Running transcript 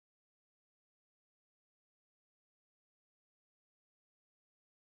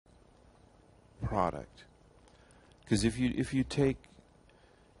product. Because if you take,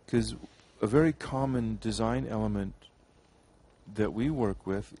 because a very common design element that we work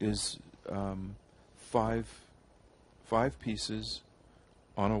with is five pieces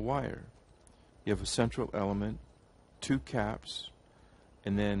on a wire. You have a central element, 2 caps,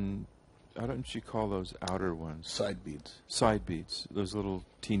 and then, how don't you call those outer ones? Side beads. Side beads, those little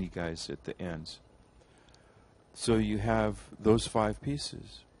teeny guys at the ends. So you have those 5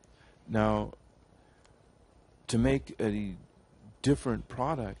 pieces. Now, to make a different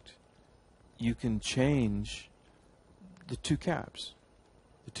product, you can change the 2 caps.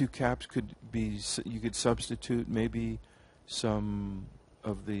 The 2 caps could be, you could substitute maybe some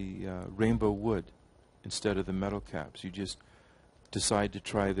of the rainbow wood instead of the metal caps. You just decide to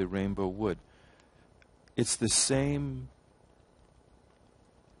try the rainbow wood. It's the same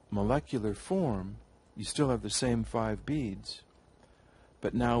molecular form. You still have the same 5 beads,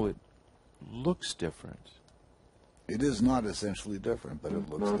 but now it looks different. It is not essentially different, but it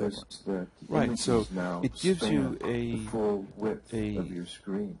looks different. Right, so it gives you the full width of your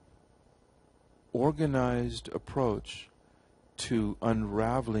screen. Organized approach to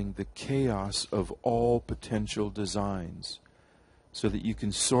unraveling the chaos of all potential designs so that you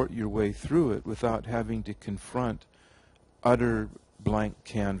can sort your way through it without having to confront utter blank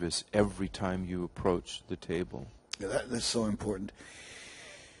canvas every time you approach the table. Yeah, that's so important.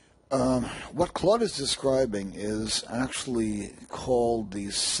 What Claude is describing is actually called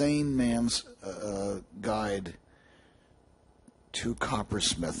the Sane Man's Guide to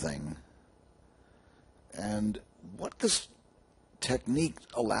Coppersmithing. And what this technique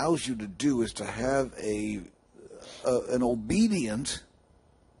allows you to do is to have an obedient,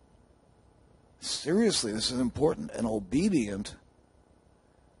 seriously, this is important, an obedient,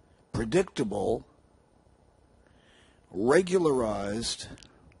 predictable, regularized,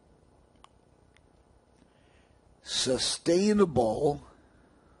 sustainable,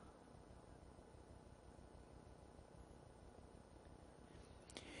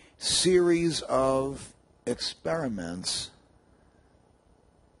 series of experiments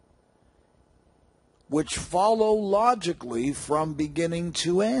which follow logically from beginning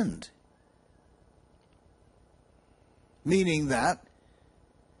to end. Meaning that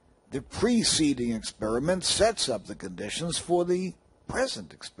the preceding experiment sets up the conditions for the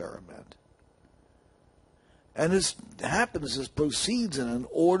present experiment. And this happens, this proceeds in an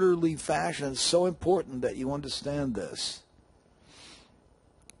orderly fashion. It's so important that you understand this.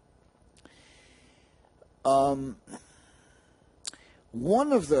 One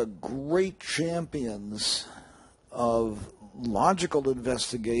of the great champions of logical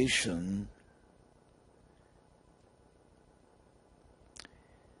investigation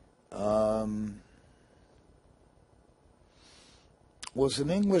was an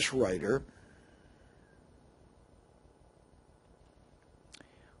English writer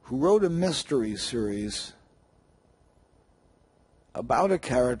who wrote a mystery series about a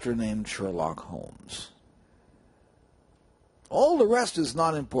character named Sherlock Holmes. All the rest is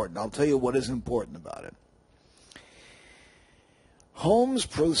not important. I'll tell you what is important about it. Holmes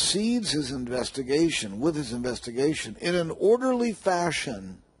proceeds his investigation, in an orderly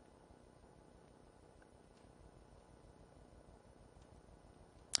fashion.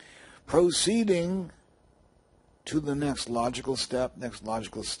 Proceeding to the next logical step,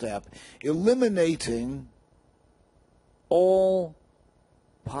 eliminating all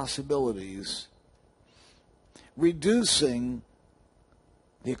possibilities, reducing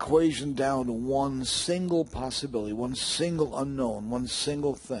the equation down to one single possibility, one single unknown, one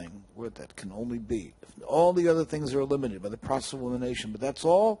single thing where that can only be. All the other things are eliminated by the process of elimination, but that's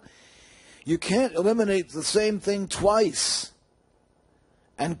all. You can't eliminate the same thing twice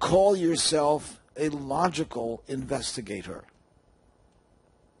and call yourself a logical investigator.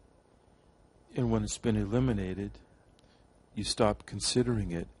 And when it's been eliminated, you stop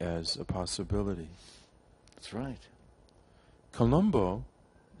considering it as a possibility. That's right. Columbo,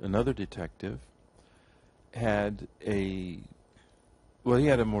 another detective, had he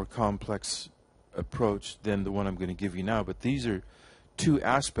had a more complex approach than the one I'm going to give you now, but these are 2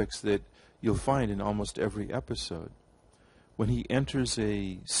 aspects that you'll find in almost every episode. When he enters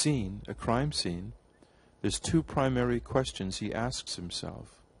a scene, a crime scene, there's 2 primary questions he asks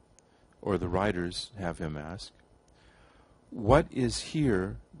himself, or the writers have him ask. What is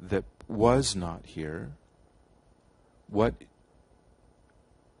here that was not here?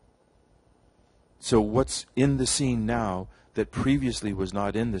 So what's in the scene now that previously was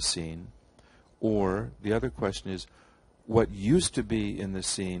not in the scene? Or the other question is, what used to be in the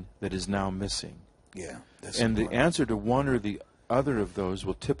scene that is now missing? Yeah. And the answer to one or the other of those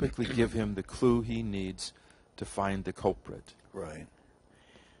will typically give him the clue he needs to find the culprit. Right.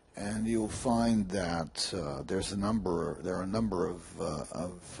 And you'll find that there are a number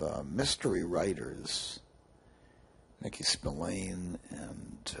of mystery writers, Nicky Spillane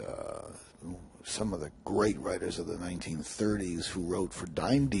and some of the great writers of the 1930s who wrote for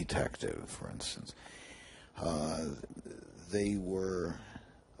Dime Detective, for instance. They were,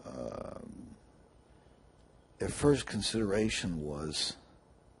 their first consideration was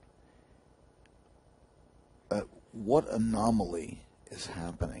what anomaly is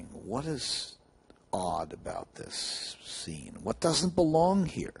happening? What is odd about this scene? What doesn't belong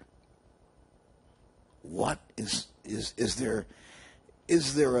here? What is there a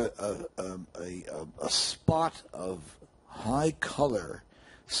spot of high color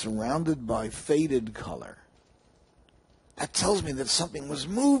surrounded by faded color? That tells me that something was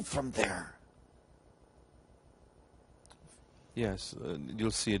moved from there. Yes,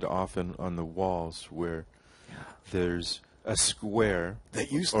 you'll see it often on the walls where there's a square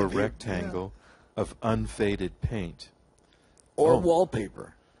or rectangle of unfaded paint. Or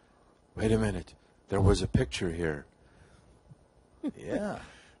wallpaper. Wait a minute. There was a picture here. Yeah.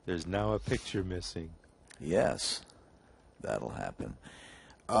 There's now a picture missing. Yes, that'll happen.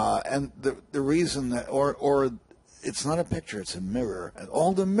 And the reason that, or it's not a picture, it's a mirror. And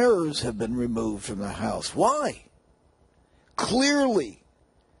all the mirrors have been removed from the house. Why? Clearly,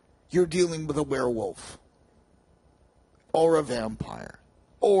 you're dealing with a werewolf, or a vampire,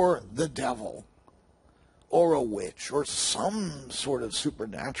 or the devil, or a witch, or some sort of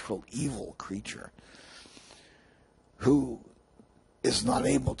supernatural evil creature who is not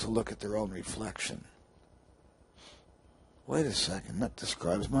able to look at their own reflection. Wait a second, that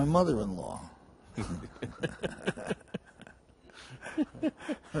describes my mother-in-law.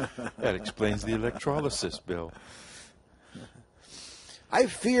 That explains the electrolysis bill. I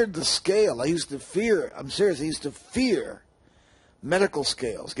feared the scale. I'm serious, I used to fear medical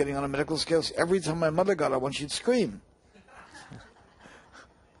scales, getting on a medical scale. Every time my mother got on one, she'd scream. What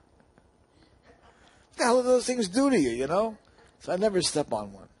the hell do those things do to you, you know? So I never step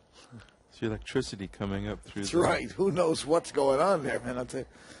on one. It's the electricity coming up through That's right. Who knows what's going on there, man? I'll tell you.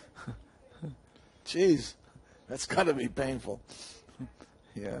 Jeez, that's got to be painful.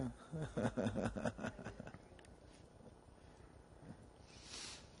 Yeah.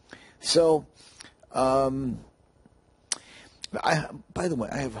 So, by the way,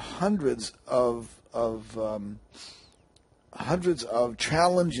 I have hundreds of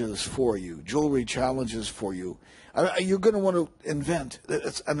challenges for you, jewelry challenges for you. You're going to want to invent,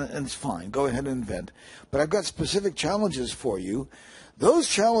 and it's fine. Go ahead and invent. But I've got specific challenges for you. Those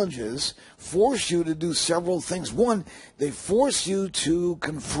challenges force you to do several things. One, they force you to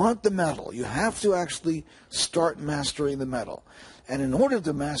confront the metal. You have to actually start mastering the metal. And in order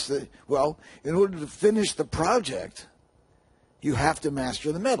to in order to finish the project, you have to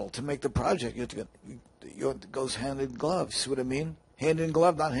master the metal. To make the project, it goes hand in glove. See what I mean? Hand in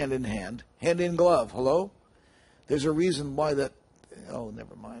glove, not hand in hand. Hand in glove. Hello? There's a reason why that... Oh,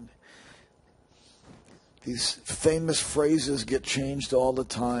 never mind. These famous phrases get changed all the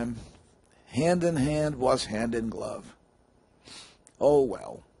time. Hand in hand was hand in glove. Oh,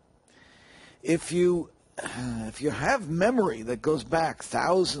 well. If you have memory that goes back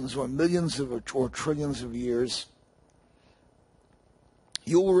thousands or millions or trillions of years,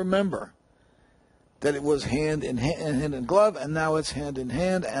 you will remember that it was hand in glove, and now it's hand in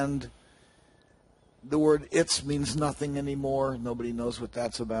hand, and the word "it's" means nothing anymore. Nobody knows what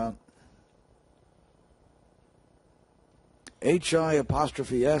that's about.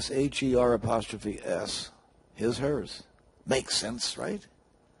 H-I-apostrophe-S, H-E-R-apostrophe-S. His, hers. Makes sense, right?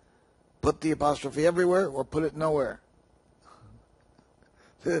 Put the apostrophe everywhere or put it nowhere.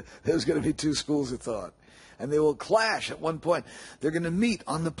 There's going to be two schools of thought. And they will clash at one point. They're going to meet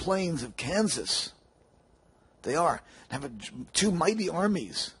on the plains of Kansas. They are. Have two mighty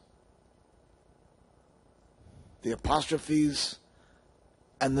armies. The apostrophes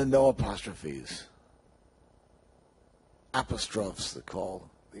and the no apostrophes. Apostrophes, they call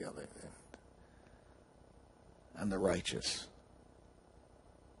the other. And the righteous.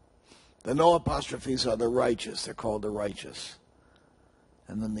 The no apostrophes are the righteous. They're called the righteous.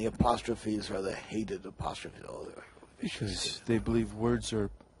 And then the apostrophes are the hated apostrophes. Because they believe words are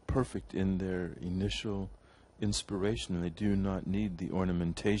perfect in their initial inspiration, and they do not need the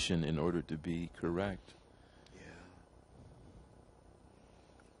ornamentation in order to be correct. Yeah.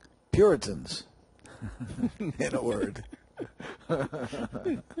 Puritans, in a word.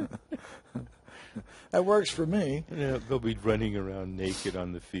 That works for me. Yeah, they'll be running around naked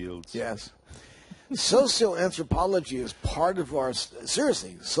on the fields. Yes. Socioanthropology is part of our,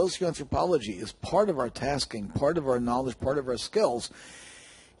 seriously, socioanthropology is part of our tasking, part of our knowledge, part of our skills.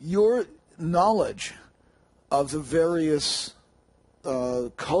 Your knowledge of the various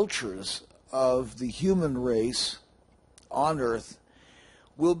cultures of the human race on Earth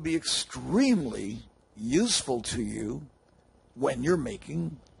will be extremely useful to you when you're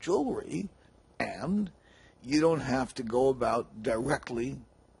making jewelry, and you don't have to go about directly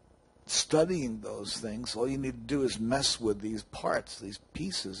studying those things. All you need to do is mess with these parts, these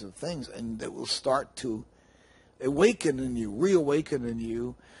pieces of things, and it will start to awaken in you, reawaken in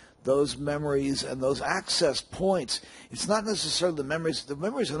you those memories and those access points. It's not necessarily the memories. The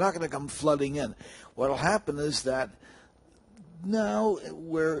memories are not going to come flooding in. What will happen is that now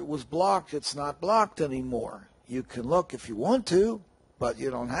where it was blocked, it's not blocked anymore. You can look if you want to, but you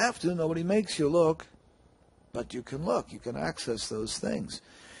don't have to. Nobody makes you look. But you can look. You can access those things.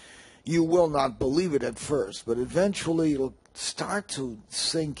 You will not believe it at first, but eventually it'll start to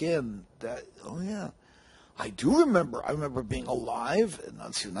sink in that, oh yeah, I do remember. I remember being alive in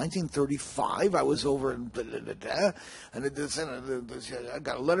 1935. I was over in and I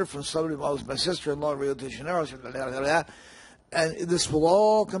got a letter from somebody. Well, it was my sister-in-law in Rio de Janeiro. And this will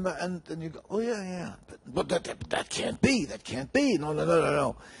all come out, and you go, oh yeah. But that can't be. That can't be.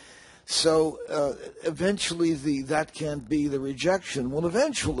 No. So eventually that can't be, the rejection will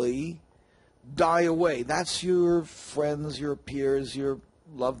eventually die away. That's your friends, your peers, your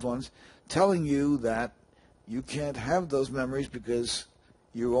loved ones telling you that you can't have those memories because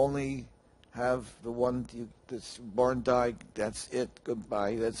you only have the one that's born, died, that's it,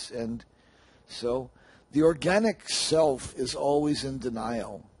 goodbye, that's end. So the organic self is always in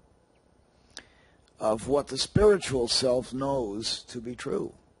denial of what the spiritual self knows to be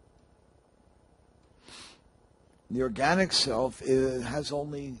true. The organic self has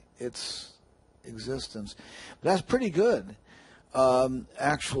only its existence. But that's pretty good,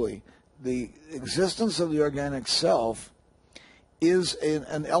 actually. The existence of the organic self is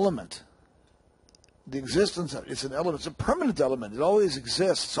an element. The existence of it's an element. It's a permanent element. It always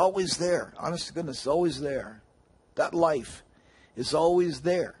exists. It's always there. Honest to goodness, it's always there. That life is always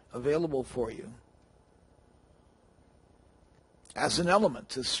there, available for you as an element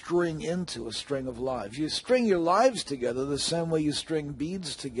to string into a string of lives. You string your lives together the same way you string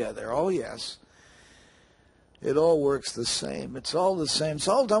beads together. Oh, yes. It all works the same. It's all the same. It's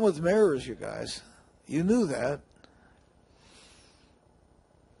all done with mirrors, you guys. You knew that.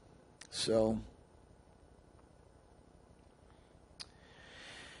 So,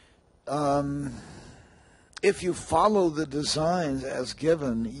 if you follow the designs as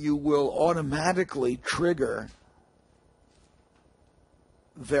given, you will automatically trigger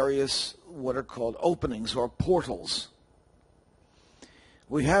various what are called openings or portals.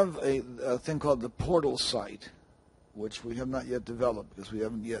 We have a thing called the portal site, which we have not yet developed because we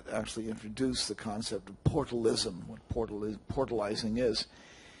haven't yet actually introduced the concept of portalism, what portalizing is.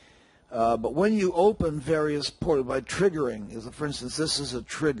 But when you open various portals by triggering, for instance, this is a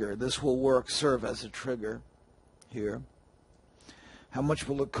trigger. This will serve as a trigger here. How much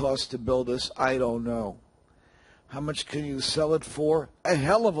will it cost to build this? I don't know. How much can you sell it for? A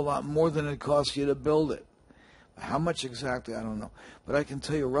hell of a lot more than it costs you to build it. How much exactly, I don't know. But I can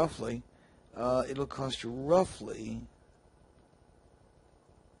tell you roughly, it'll cost you roughly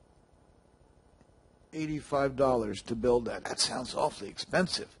 $85 to build that. That sounds awfully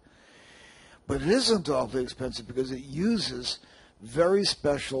expensive. But it isn't awfully expensive because it uses very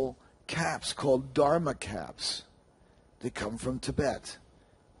special caps called Dharma caps. They come from Tibet.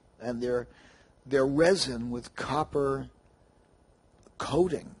 And they're resin with copper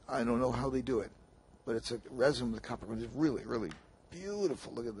coating. I don't know how they do it. But it's a resin with copper. It's really, really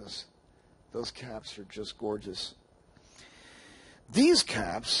beautiful. Look at this. Those caps are just gorgeous. These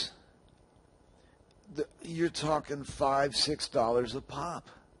caps, you're talking $5, $6 a pop.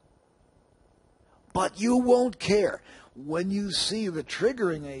 But you won't care. When you see the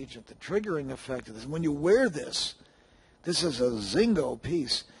triggering agent, the triggering effect of this, when you wear this is a Zingo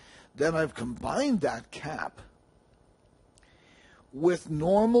piece, then I've combined that cap with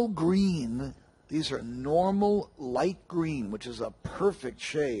normal green. These are normal light green, which is a perfect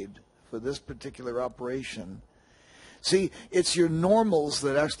shade for this particular operation. See, it's your normals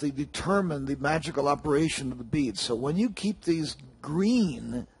that actually determine the magical operation of the beads. So when you keep these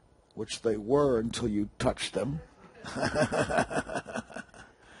green, which they were until you touched them, I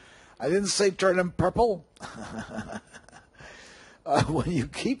didn't say turn them purple. When you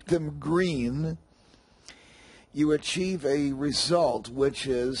keep them green, you achieve a result, which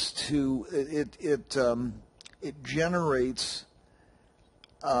is it generates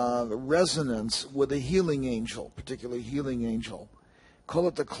resonance with a healing angel, particularly healing angel. Call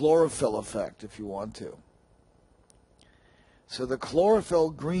it the chlorophyll effect if you want to. So the chlorophyll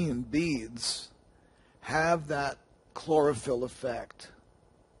green beads have that chlorophyll effect.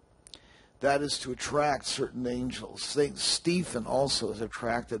 That is to attract certain angels. St. Stephen also is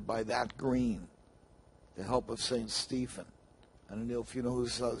attracted by that green, the help of St. Stephen. I don't know if you know who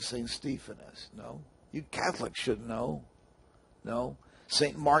St. Stephen is. No? You Catholics should know. No?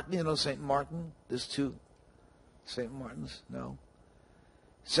 St. Martin, you know St. Martin? There's two St. Martins. No?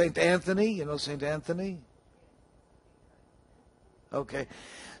 St. Anthony, you know St. Anthony? Okay.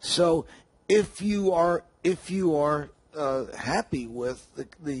 So if you are happy with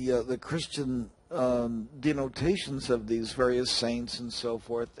the Christian denotations of these various saints and so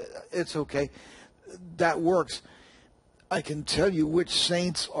forth, it's okay. That works. I can tell you which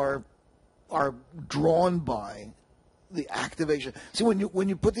saints are drawn by the activation. See, when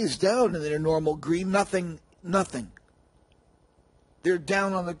you put these down in their normal green, nothing. They're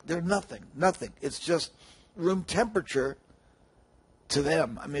down on they're nothing. It's just room temperature to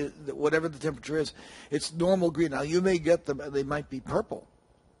them. I mean, whatever the temperature is, it's normal green. Now you may get them; they might be purple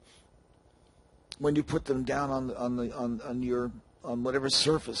when you put them down on whatever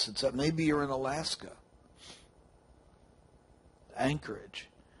surface it's at. Maybe you're in Alaska, Anchorage,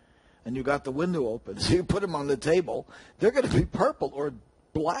 and you got the window open. So you put them on the table. They're going to be purple or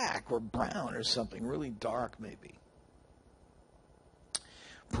black or brown or something really dark, maybe.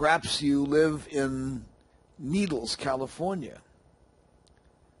 Perhaps you live in Needles, California,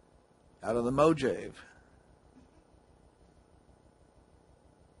 out of the Mojave.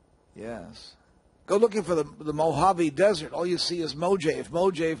 Yes. Go looking for the Mojave Desert. All you see is Mojave.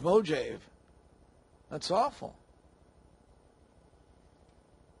 That's awful.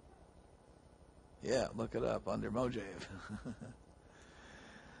 Yeah, look it up under Mojave.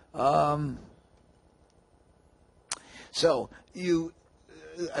 So you,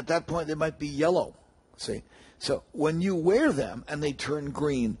 at that point, they might be yellow. See, so when you wear them and they turn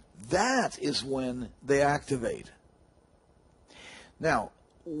green, that is when they activate. Now,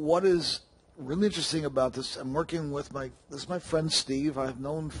 what is really interesting about this? I'm working with this is my friend Steve. I've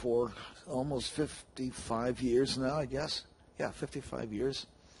known for almost 55 years now, I guess. Yeah, 55 years.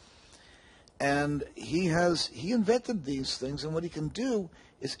 And he invented these things, and what he can do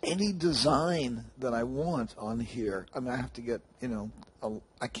is any design that I want on here. I mean, I have to get,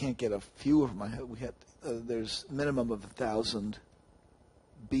 I can't get a few of them. There's minimum of 1,000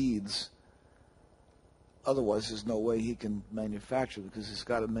 beads. Otherwise, there's no way he can manufacture because he's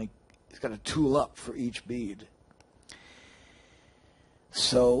got to tool up for each bead.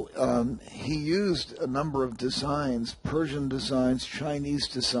 So he used a number of designs, Persian designs, Chinese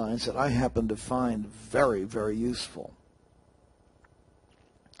designs, that I happen to find very, very useful.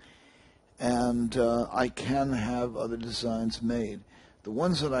 And I can have other designs made. The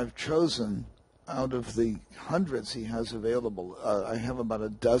ones that I've chosen out of the hundreds he has available, I have about a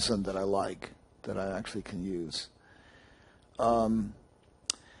dozen that I like, that I actually can use.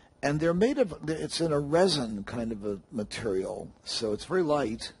 And they're made of, it's in a resin kind of a material, so it's very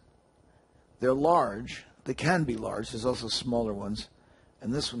light. They're large. They can be large. There's also smaller ones.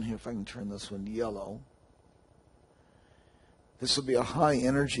 And this one here, if I can turn this one yellow. This will be a high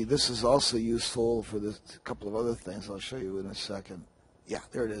energy. This is also useful for a couple of other things I'll show you in a second. Yeah,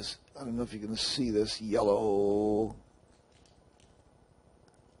 there it is. I don't know if you can see this. Yellow.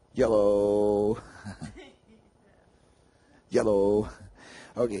 Yellow. Yellow.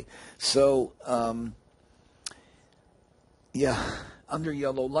 Okay, so, under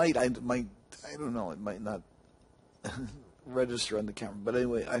yellow light, I don't know, it might not register on the camera, but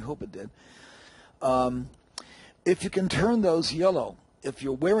anyway, I hope it did. If you can turn those yellow, if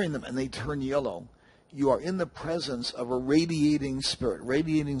you're wearing them and they turn yellow, you are in the presence of a radiating spirit.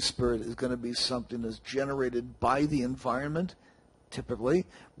 Radiating spirit is going to be something that's generated by the environment, typically,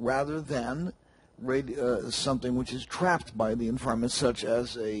 rather than something which is trapped by the environment, such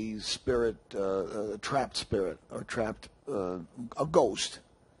as a spirit, a trapped spirit, or a ghost,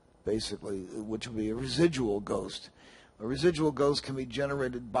 basically, which would be a residual ghost. A residual ghost can be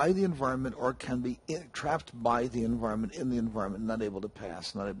generated by the environment or can be trapped by the environment, in the environment, not able to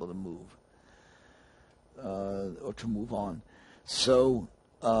pass, not able to move, or to move on. So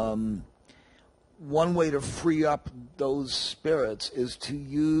one way to free up those spirits is to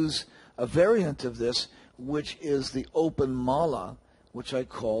use a variant of this, which is the open mala, which I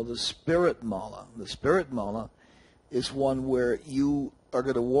call the spirit mala. The spirit mala is one where you are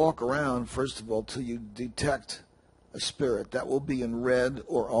going to walk around, first of all, till you detect a spirit. That will be in red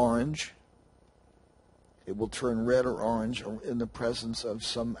or orange. It will turn red or orange in the presence of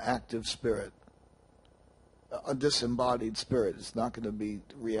some active spirit, a disembodied spirit. It's not going to be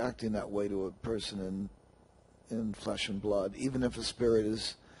reacting that way to a person in flesh and blood. Even if a spirit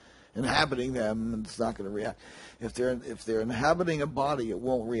is inhabiting them, it's not going to react. If they're inhabiting a body, it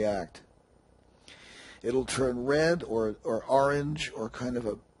won't react. It'll turn red or orange or kind of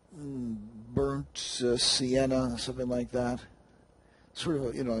a burnt sienna, something like that. Sort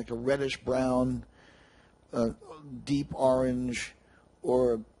of like a reddish brown, deep orange,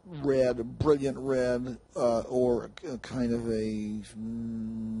 or red, a brilliant red, or a kind of a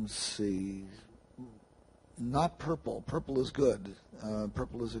let's see, not purple. Purple is good.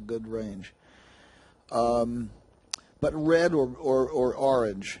 Purple is a good range. But red or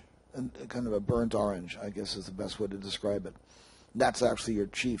orange, and kind of a burnt orange, I guess is the best way to describe it. That's actually your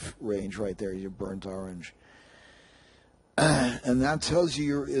chief range right there, your burnt orange. And that tells you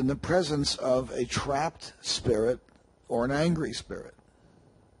you're in the presence of a trapped spirit or an angry spirit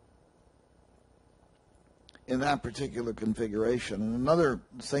in that particular configuration. And another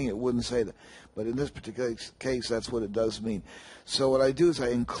thing, it wouldn't say that, but in this particular case, that's what it does mean. So what I do is I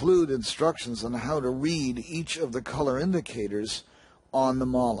include instructions on how to read each of the color indicators on the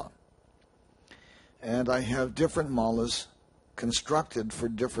mala. And I have different malas constructed for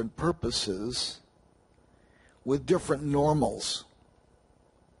different purposes with different normals.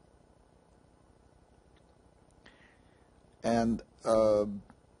 And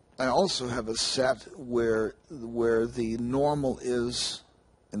I also have a set where the normal is,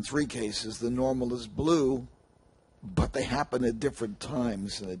 in 3 cases, the normal is blue, but they happen at different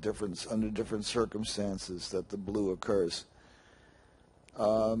times and under different circumstances that the blue occurs.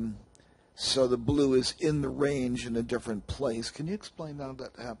 So the blue is in the range in a different place. Can you explain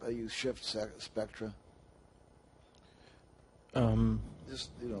how you shift spectra? Just,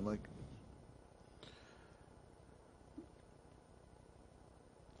 like...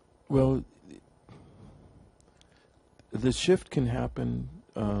 Well, the shift can happen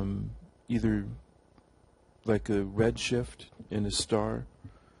either like a red shift in a star,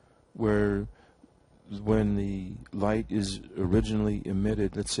 where when the light is originally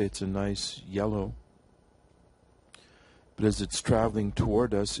emitted, let's say it's a nice yellow, but as it's traveling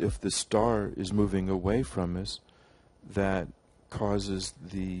toward us, if the star is moving away from us, that causes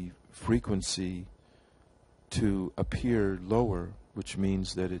the frequency to appear lower, which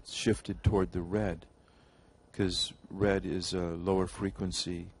means that it's shifted toward the red, because red is a lower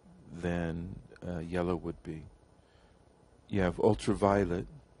frequency than yellow would be. You have ultraviolet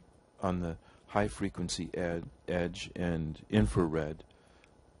on the high frequency edge and infrared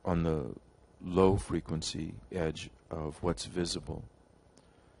on the low frequency edge of what's visible.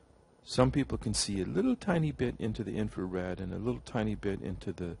 Some people can see a little tiny bit into the infrared and a little tiny bit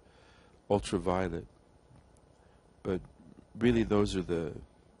into the ultraviolet, but really those are the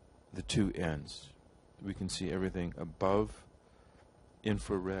 2 ends. We can see everything above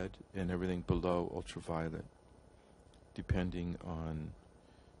infrared and everything below ultraviolet, depending on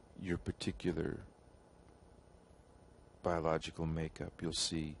your particular biological makeup. You'll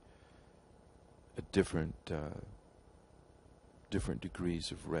see a different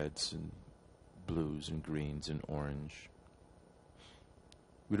degrees of reds and blues and greens and orange.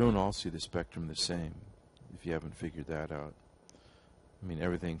 We don't all see the spectrum the same, if you haven't figured that out. I mean,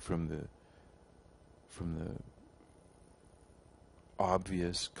 everything from the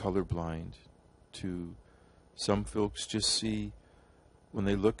obvious colorblind to some folks just see, when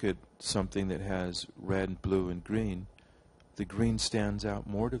they look at something that has red, blue, and green, the green stands out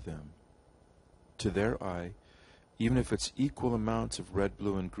more to them. To their eye, even if it's equal amounts of red,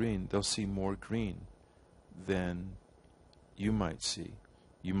 blue, and green, they'll see more green than you might see.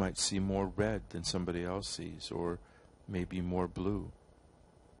 You might see more red than somebody else sees, or maybe more blue,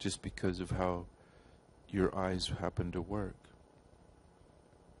 just because of how your eyes happen to work.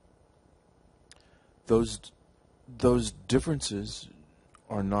 Those differences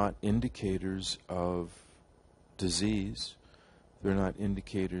are not indicators of disease. They're not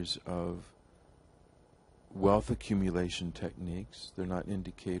indicators of wealth accumulation techniques. They're not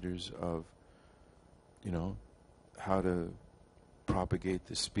indicators of, how to propagate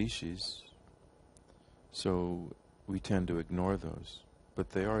the species. So we tend to ignore those,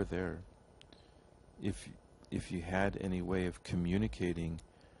 but they are there. If you had any way of communicating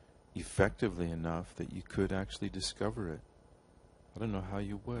effectively enough that you could actually discover it, I don't know how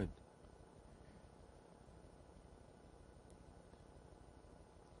you would.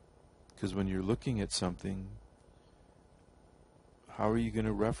 Because when you're looking at something, how are you going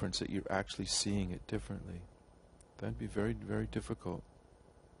to reference that you're actually seeing it differently? That'd be very, very difficult.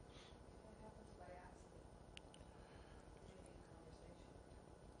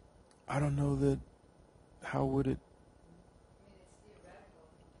 I don't know that, how would it,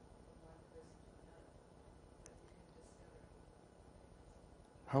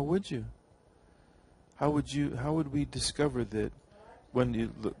 how would you? How would we discover that when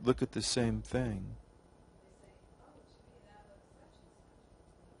you look at the same thing?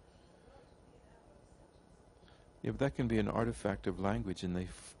 Yeah, but that can be an artifact of language, and they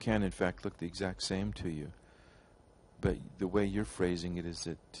can, in fact, look the exact same to you. But the way you're phrasing it is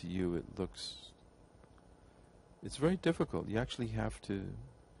that to you it looks... It's very difficult. You actually have to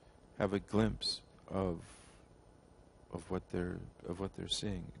have a glimpse of what they're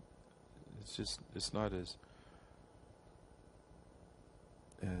seeing. It's not as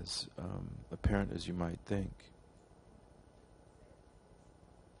apparent as you might think.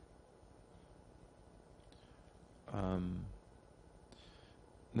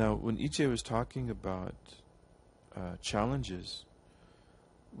 Now, when EJ was talking about challenges,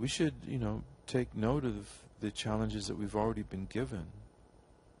 we should, take note of the challenges that we've already been given.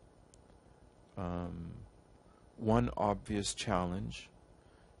 One obvious challenge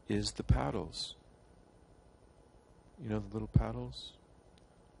is the paddles. You know the little paddles?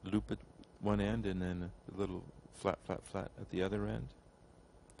 Loop at one end and then a little flat, flat, flat at the other end.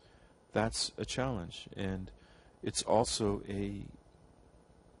 That's a challenge, and it's also a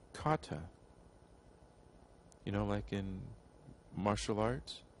kata. Like in martial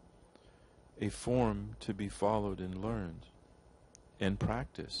arts, a form to be followed and learned and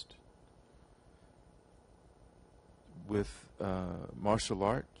practiced. With martial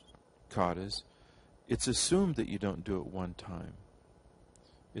art katas, it's assumed that you don't do it one time.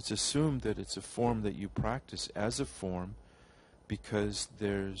 It's assumed that it's a form that you practice as a form because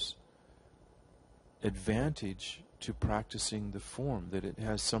there's advantage to practicing the form, that it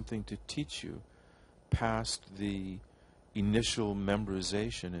has something to teach you past the initial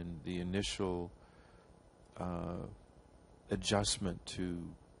memorization and the initial adjustment to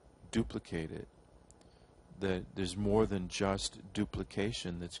duplicate it. That there's more than just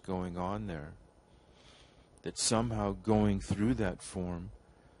duplication that's going on there. That somehow going through that form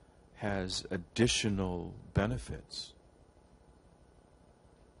has additional benefits.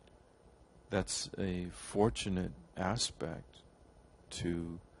 That's a fortunate aspect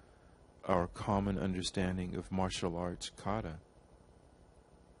to our common understanding of martial arts kata,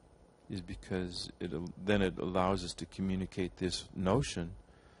 is because then it allows us to communicate this notion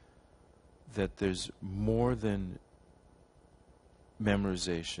that there's more than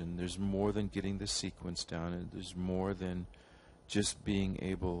memorization, there's more than getting the sequence down, and there's more than just being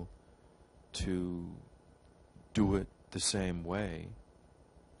able to do it the same way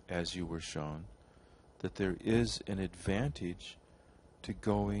as you were shown, that there is an advantage to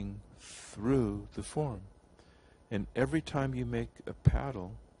going through the form. And every time you make a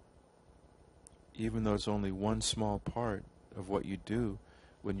paddle, even though it's only one small part of what you do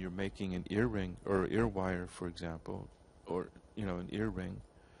when you're making an earring or ear wire, for example, or an earring,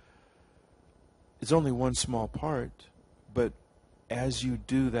 it's only one small part, but as you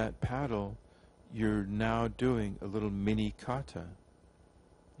do that paddle, you're now doing a little mini kata.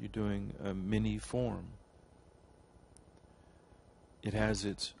 You're doing a mini form. It has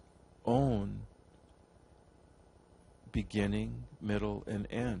its own beginning, middle, and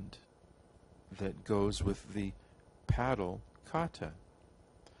end that goes with the paddle kata.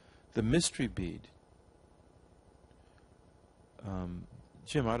 The mystery bead.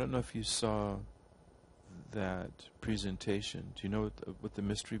 Jim, I don't know if you saw that presentation. Do you know what the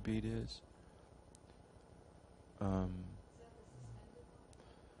mystery bead is? Well,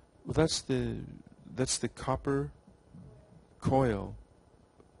 that's the copper coil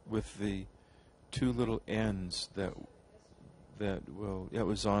with the two little ends that it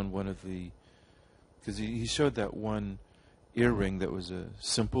was on one of the, because he showed that one earring that was a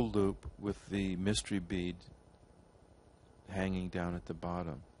simple loop with the mystery bead hanging down at the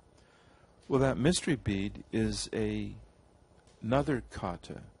bottom. Well, that mystery bead is another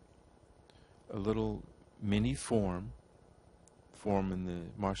kata, a little mini form in the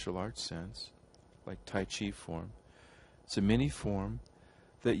martial arts sense, like Tai Chi form. It's a mini form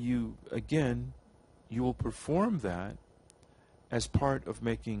that you will perform that as part of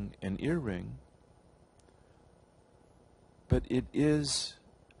making an earring, but it is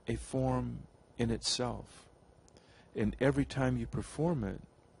a form in itself. And every time you perform it,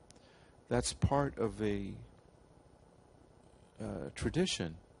 that's part of a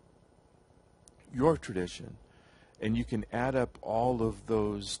tradition, your tradition. And you can add up all of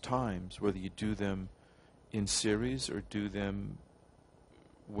those times, whether you do them in series or do them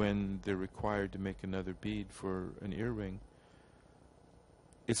when they're required to make another bead for an earring.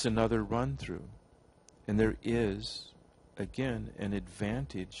 it's another run through. And there is, again, an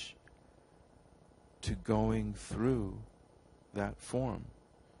advantage to going through that form,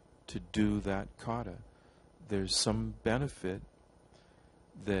 to do that kata. There's some benefit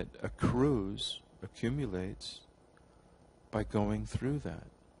that accumulates by going through that.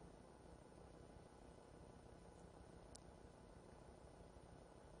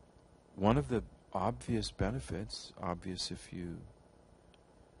 One of the obvious benefits, obvious if you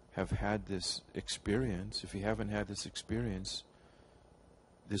have had this experience, if you haven't had this experience,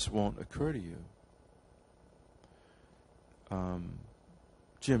 this won't occur to you.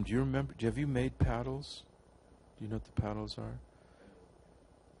 Jim, do you remember, have you made paddles? Do you know what the paddles are?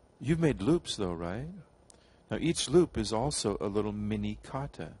 You've made loops though, right? Now each loop is also a little mini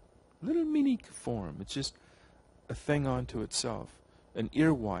kata, little mini form. It's just a thing onto itself. An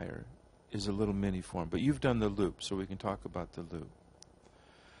ear wire is a little mini form, but you've done the loop, so we can talk about the loop.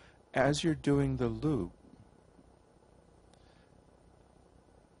 As you're doing the loop,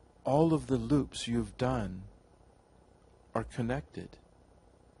 all of the loops you've done are connected.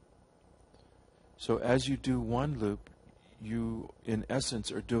 So as you do one loop, you, in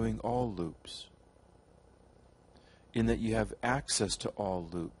essence, are doing all loops, in that you have access to all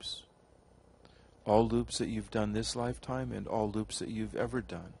loops that you've done this lifetime and all loops that you've ever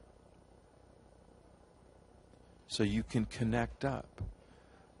done. So you can connect up.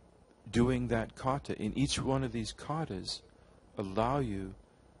 Doing that kata, in each one of these katas, allow you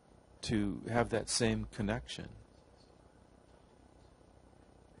to have that same connection.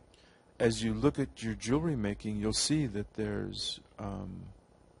 As you look at your jewelry making, you'll see that there's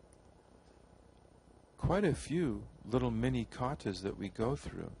quite a few little mini katas that we go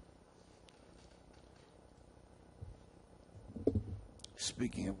through.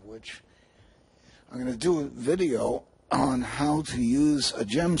 Speaking of which, I'm going to do a video on how to use a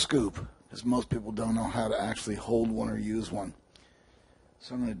gem scoop, because most people don't know how to actually hold one or use one.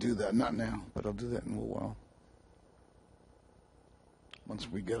 So I'm going to do that, not now, but I'll do that in a little while. Once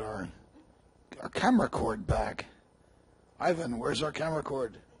we get our camera cord back. Ivan, where's our camera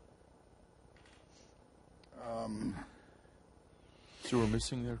cord? So we're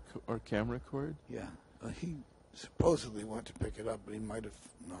missing our camera cord? Yeah. He supposedly went to pick it up, but he might have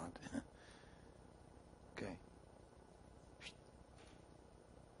not. Okay.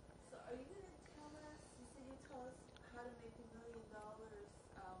 So are you going to tell us, you said you told us how to make $1 million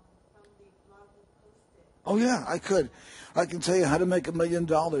from the blog you posted. Oh, yeah, I could. I can tell you how to make $1 million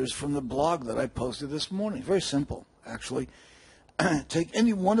from the blog that I posted this morning. Very simple, actually. Take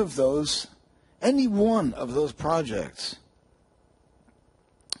any one of those projects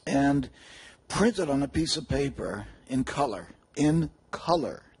and print it on a piece of paper in color,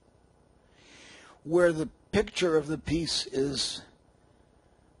 where the picture of the piece is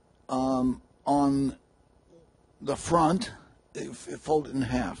on the front. Fold it in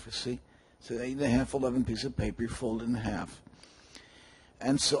half, you see. So 8.5, 11 piece of paper, you fold it in half.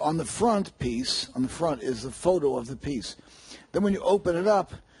 And so on the front piece, on the front is the photo of the piece. Then when you open it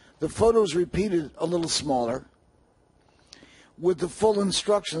up, the photo is repeated a little smaller with the full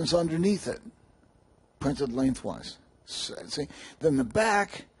instructions underneath it, printed lengthwise. So, see? Then the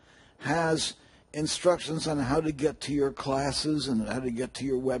back has instructions on how to get to your classes and how to get to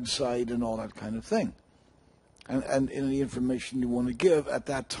your website and all that kind of thing. And any information you want to give at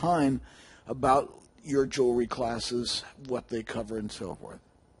that time about your jewelry classes, what they cover, and so forth.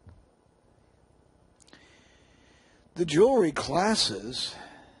 The jewelry classes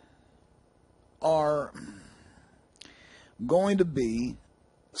are going to be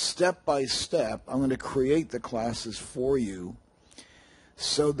step by step. I'm going to create the classes for you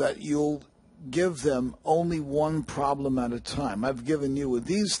so that you'll give them only one problem at a time. I've given you with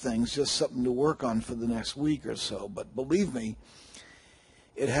these things just something to work on for the next week or so, but believe me,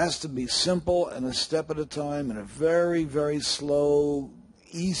 it has to be simple and a step at a time and a very, very slow,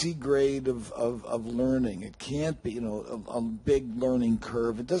 easy grade of learning. It can't be, a big learning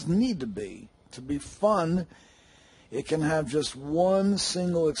curve. It doesn't need to be. To be fun, it can have just one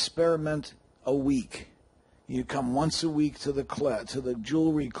single experiment a week. You come once a week to the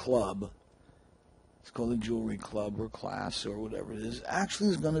jewelry club. It's called a jewelry club or class or whatever it is. Actually,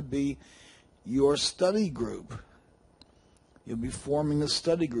 it's going to be your study group. You'll be forming a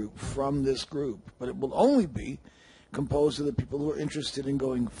study group from this group, but it will only be composed of the people who are interested in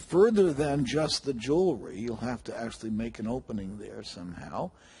going further than just the jewelry. You'll have to actually make an opening there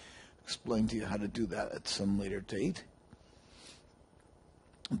somehow. Explain to you how to do that at some later date.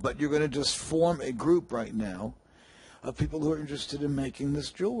 But you're going to just form a group right now of people who are interested in making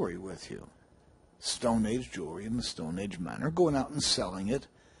this jewelry with you. Stone Age jewelry in the Stone Age manner, going out and selling it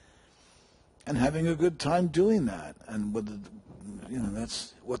and having a good time doing that. And with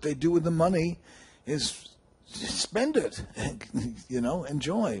that's what they do with the money is spend it,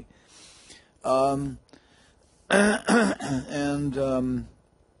 enjoy. And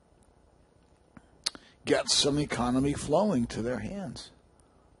get some economy flowing to their hands.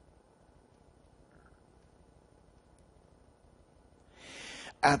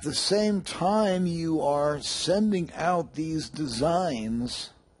 At the same time, you are sending out these designs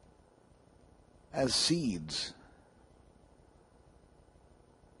as seeds.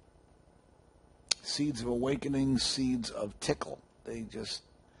 Seeds of awakening, seeds of tickle. They just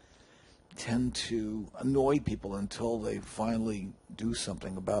tend to annoy people until they finally do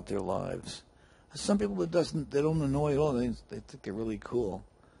something about their lives. Some people they don't annoy at all. They think they're really cool.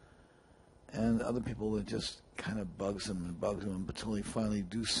 And other people it just kind of bugs them until they finally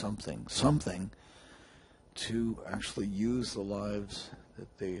do something to actually use the lives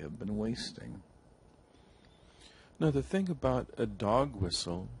that they have been wasting. No, the thing about a dog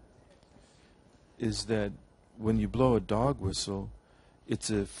whistle is that when you blow a dog whistle, it's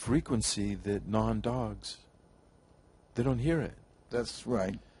a frequency that non-dogs, they don't hear it. That's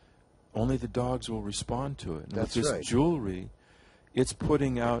right. Only the dogs will respond to it. And That's with this right. jewelry, it's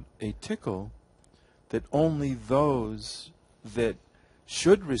putting out a tickle that only those that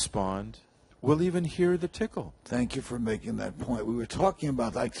should respond will even hear the tickle. Thank you for making that point. We were talking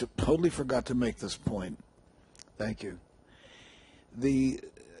about, I totally forgot to make this point. Thank you. The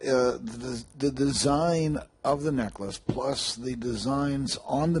design of the necklace plus the designs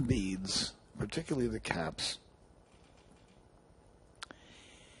on the beads, particularly the caps,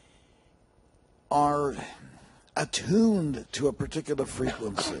 are attuned to a particular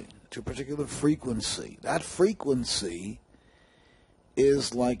frequency. That frequency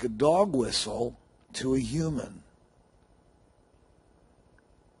is like a dog whistle to a human,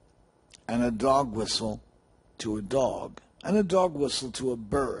 and a dog whistle to a dog, and a dog whistle to a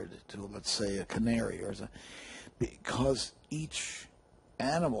bird, to, let's say, a canary, because each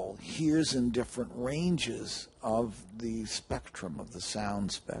animal hears in different ranges of the spectrum, of the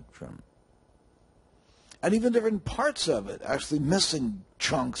sound spectrum. And even different parts of it, actually missing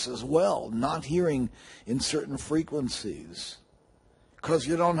chunks as well, not hearing in certain frequencies, because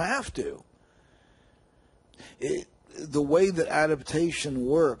you don't have to. The way that adaptation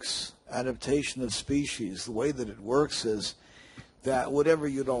works, adaptation of species, the way that it works is that whatever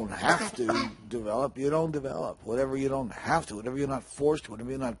you don't have to develop, you don't develop. Whatever you don't have to, whatever you're not forced to,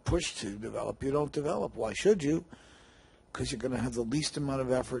 whatever you're not pushed to develop, you don't develop. Why should you? Because you're going to have the least amount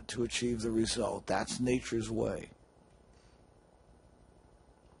of effort to achieve the result. That's nature's way.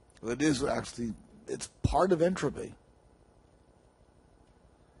 It is actually, it's part of entropy.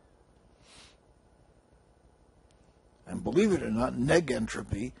 And believe it or not,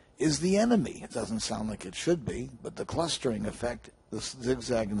 negentropy is the enemy. It doesn't sound like it should be, but the clustering effect, the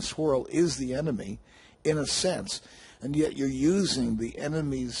zigzag and swirl, is the enemy in a sense. And yet you're using the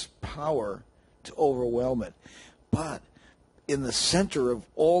enemy's power to overwhelm it. But in the center of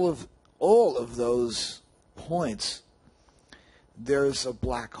all of those points, there's a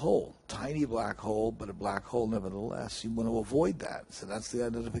black hole, tiny black hole, but a black hole nevertheless. You want to avoid that. So that's the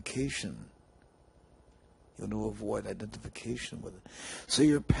identification. You want to avoid identification with it. So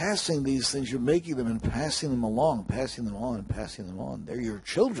you're passing these things, you're making them and passing them along, passing them on and passing them on. They're your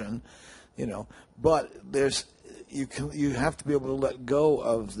children, but you have to be able to let go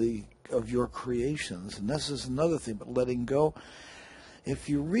of your creations. And this is another thing, but letting go. If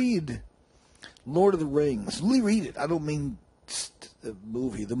you read Lord of the Rings, really read it. I don't mean the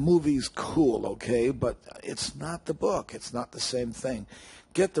movie. The movie's cool, okay, but it's not the book. It's not the same thing.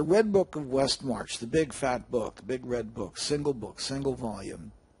 Get the Red Book of Westmarch, the big fat book, the big red book, single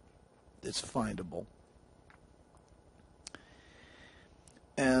volume. It's findable.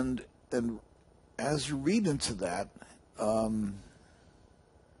 And as you read into that, I'm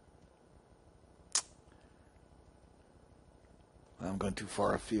going too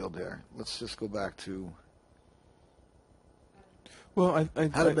far afield there. Let's just go back to Well,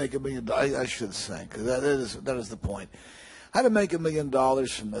 how to make $1 million. I should say, because that is the point. How to make $1 million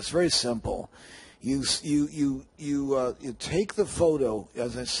from this? Very simple. You take the photo,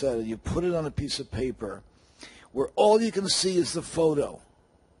 as I said, and you put it on a piece of paper, where all you can see is the photo.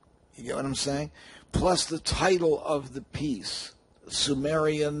 You get what I'm saying? Plus the title of the piece,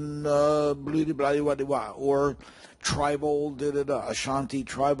 Sumerian, or tribal, Ashanti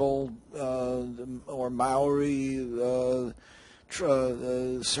tribal, or Maori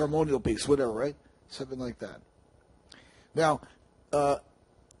ceremonial piece, whatever, right? Something like that. Now,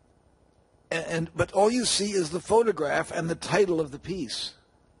 But all you see is the photograph and the title of the piece.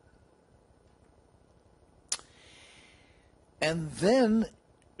 And then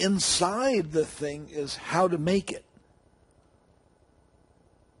inside the thing is how to make it.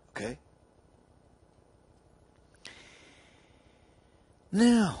 Okay?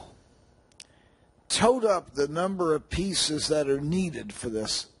 Now, total up the number of pieces that are needed for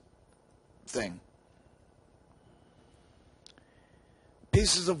this thing.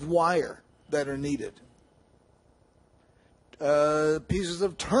 Pieces of wire that are needed. Pieces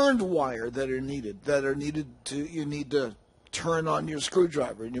of turned wire that are needed you need to turn on your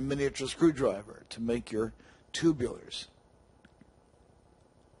screwdriver, your miniature screwdriver, to make your tubulars.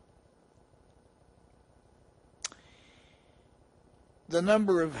 The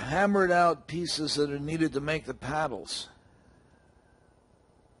number of hammered out pieces that are needed to make the paddles.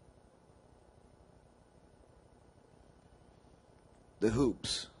 The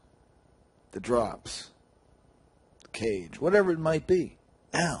hoops, the drops, the cage, whatever it might be.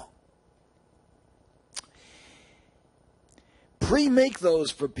 Now, pre-make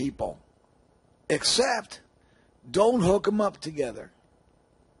those for people, except don't hook them up together.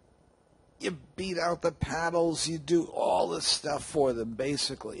 You beat out the paddles, you do all this stuff for them,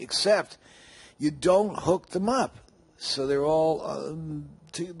 basically, except you don't hook them up. So they're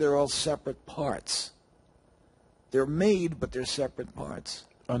all separate parts. They're made, but they're separate parts.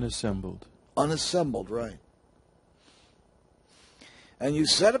 Unassembled. Unassembled, right. And you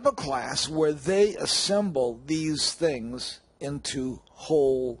set up a class where they assemble these things into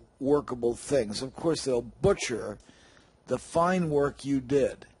whole workable things. Of course, they'll butcher the fine work you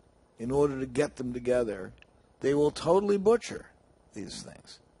did in order to get them together. They will totally butcher these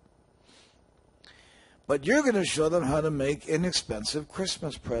things. But you're going to show them how to make inexpensive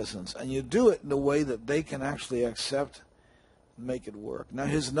Christmas presents, and you do it in a way that they can actually accept and make it work. Now,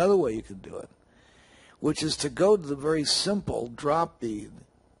 here's another way you can do it, which is to go to the very simple drop bead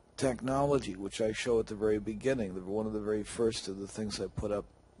technology, which I show at the very beginning, one of the very first of the things I put up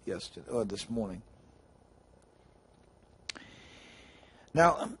this morning.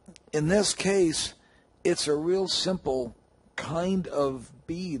 Now, in this case, it's a real simple kind of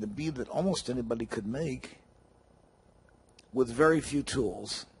bead, a bead that almost anybody could make with very few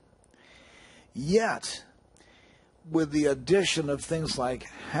tools. Yet, with the addition of things like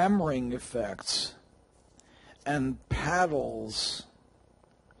hammering effects and paddles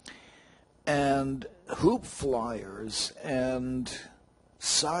and hoop flyers and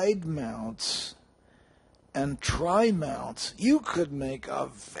side mounts and tri-mounts, you could make a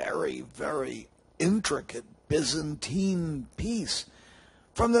very, very intricate Byzantine piece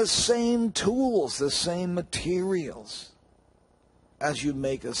from the same tools, the same materials, as you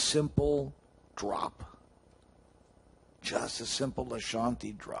make a simple drop. Just a simple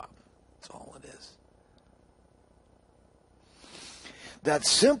Ashanti drop. That's all it is. That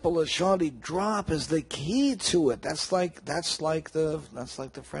simple Ashanti drop is the key to it. That's like the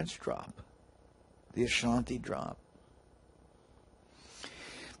French drop, the Ashanti drop.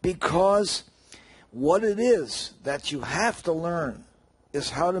 Because what it is that you have to learn is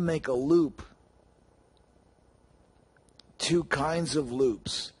how to make a loop. Two kinds of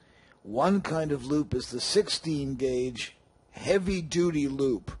loops. One kind of loop is the 16 gauge heavy duty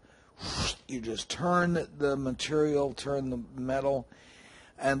loop. You just turn the material, turn the metal,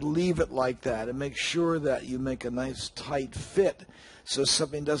 and leave it like that, and make sure that you make a nice tight fit so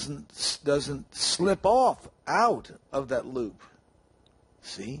something doesn't slip off out of that loop.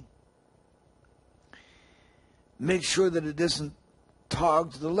 See? Make sure that it isn't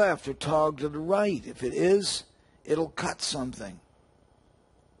togged to the left or togged to the right. If it is, it'll cut something.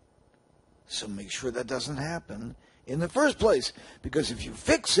 So make sure that doesn't happen in the first place, because if you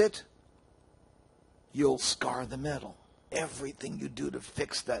fix it, you'll scar the metal. Everything you do to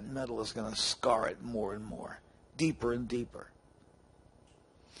fix that metal is going to scar it more and more, deeper and deeper.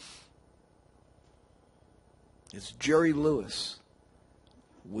 It's Jerry Lewis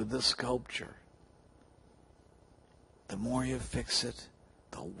with the sculpture. The more you fix it,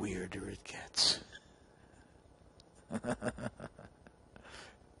 the weirder it gets.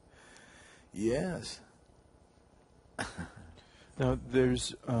 Yes. Now,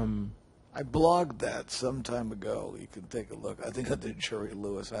 there's... I blogged that some time ago. You can take a look. I think I did Jerry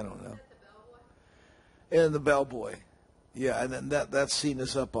Lewis. I don't know. And the Bellboy. Yeah, and then that scene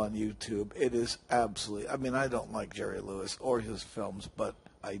is up on YouTube. It is absolutely... I mean, I don't like Jerry Lewis or his films, but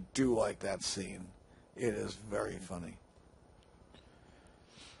I do like that scene. It is very funny.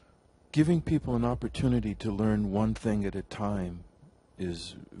 Giving people an opportunity to learn one thing at a time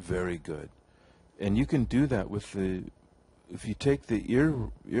is very good. And you can do that with if you take the ear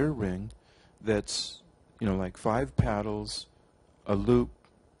ring that's, like 5 paddles, a loop,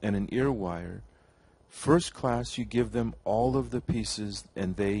 and an ear wire. First class, you give them all of the pieces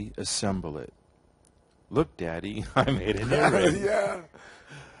and they assemble it. Look, Daddy, I made an earring. Yeah.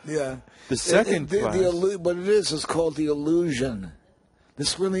 Yeah. The second class. What it is called the illusion.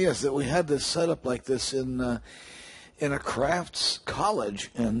 This really is. That we had this set up like this in a crafts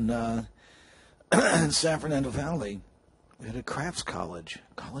college in San Fernando Valley. We had a crafts college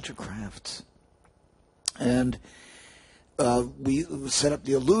of crafts. And we set up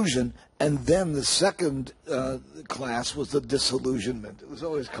the illusion, and then the second class was the disillusionment. It was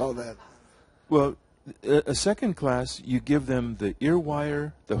always called that. Well, a second class, you give them the ear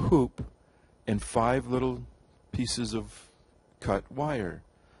wire, the hoop, and 5 little pieces of cut wire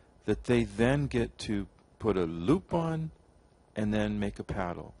that they then get to put a loop on and then make a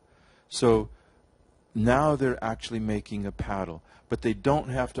paddle. So now they're actually making a paddle, but they don't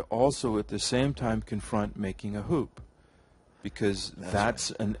have to also at the same time confront making a hoop, because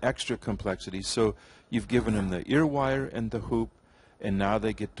that's an extra complexity. So you've given them the ear wire and the hoop, and now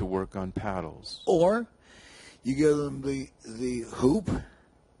they get to work on paddles. Or you give them the hoop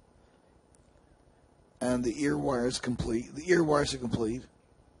and the ear wire is complete. The ear wires are complete.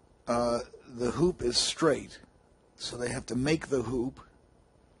 The hoop is straight, so they have to make the hoop.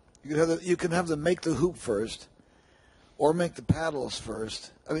 You can have them make the hoop first, or make the paddles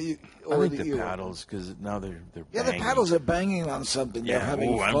first. I mean, I think the paddles, because now they're yeah, banging. the paddles are banging on something. Yeah, they're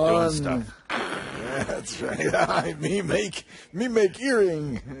having fun. I'm doing stuff. Yeah, that's right. me make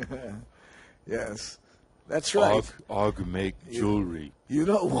earring. Yes, that's right. Og make jewelry. You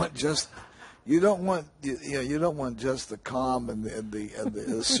don't want just the calm and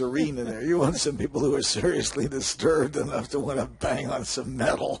the serene in there. You want some people who are seriously disturbed enough to want to bang on some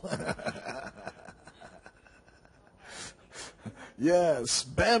metal. Yes,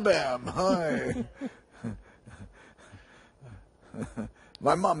 Bam Bam, hi.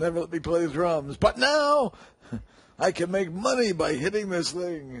 My mom never let me play drums, but now I can make money by hitting this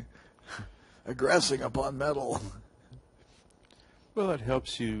thing, aggressing upon metal. Well, it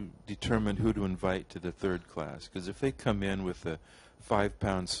helps you determine who to invite to the third class, because if they come in with a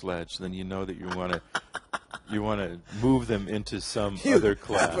 5-pound sledge, then you know that you want to move them into some other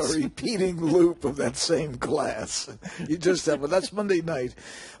class. Have a repeating loop of that same class. You just have, that's Monday night.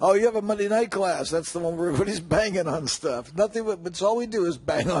 Oh, you have a Monday night class. That's the one where everybody's banging on stuff. Nothing but it's all we do is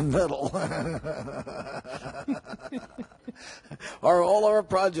bang on metal. All our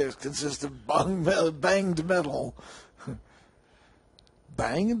projects consist of banged metal.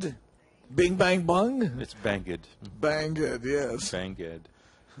 Banged? Bing, bang, bung? It's banged. Banged, yes. Banged.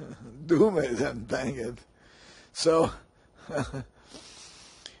 Doom it and bang it. So,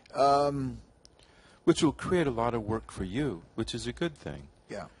 which will create a lot of work for you, which is a good thing.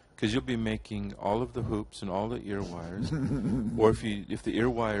 Yeah. Because you'll be making all of the hoops and all the ear wires. Or if the ear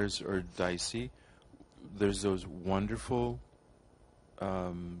wires are dicey, there's those wonderful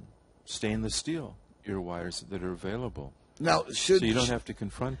stainless steel ear wires that are available. Now, so you don't have to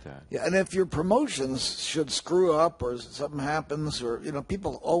confront that. Yeah, and if your promotions should screw up or something happens, or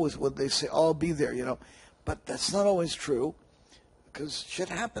people always would they say, "Oh, I'll be there," but that's not always true, because shit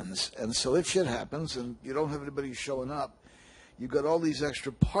happens. And so if shit happens and you don't have anybody showing up, you've got all these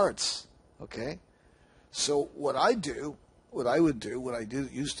extra parts. Okay, so what I used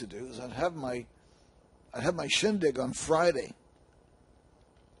to do is I'd have my shindig on Friday,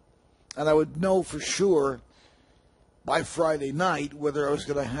 and I would know for sure by Friday night whether I was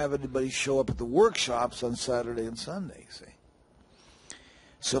going to have anybody show up at the workshops on Saturday and Sunday, see.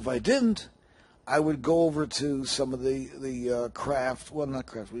 So if I didn't, I would go over to some of the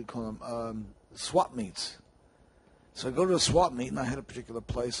swap meets. So I'd go to a swap meet, and I had a particular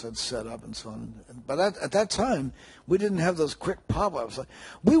place I'd set up and so on. But at that time, we didn't have those quick pop-ups.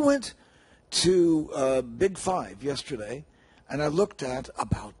 We went to Big Five yesterday, and I looked at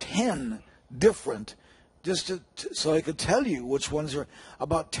about 10 different, so I could tell you which ones are,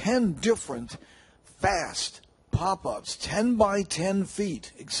 about 10 different fast pop-ups, 10 by 10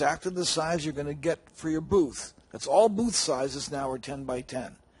 feet, exactly the size you're going to get for your booth. That's all booth sizes now are 10 by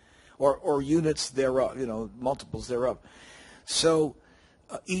 10, or units thereof, multiples thereof. So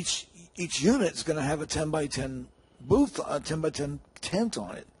each unit is going to have a 10 by 10 booth, a 10 by 10 tent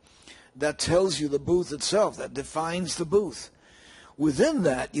on it. That tells you the booth itself. That defines the booth. Within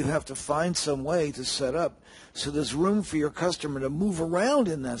that, you have to find some way to set up so there's room for your customer to move around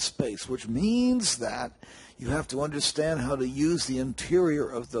in that space, which means that you have to understand how to use the interior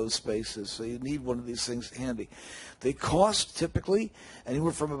of those spaces. So you need one of these things handy. They cost typically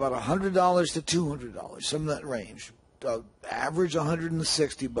anywhere from about $100 to $200, some of that range. Average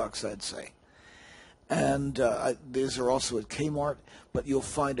 $160, I'd say. And these are also at Kmart, but you'll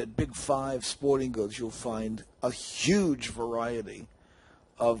find at Big Five Sporting Goods, you'll find a huge variety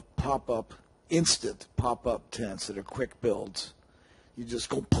of instant pop-up tents that are quick builds. You just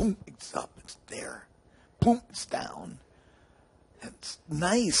go, boom, it's up, it's there. Boom, it's down. It's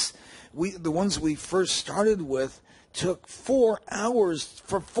nice. The ones we first started with took 4 hours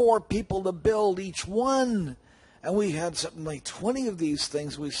for 4 people to build each one. And we had something like 20 of these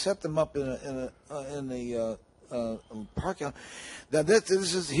things. We set them up in a parking lot. Now,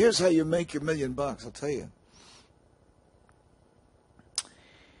 here's how you make your $1 million, I'll tell you.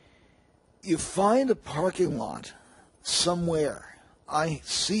 You find a parking lot somewhere. I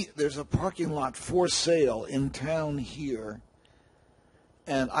see there's a parking lot for sale in town here,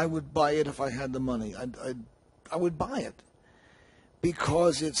 and I would buy it if I had the money. I would buy it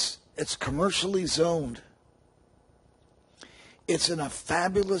because it's commercially zoned. It's in a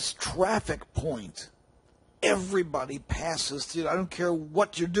fabulous traffic point. Everybody passes through. I don't care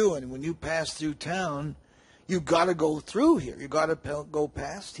what you're doing. When you pass through town, you've got to go through here. You've got to go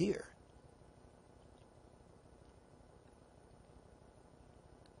past here.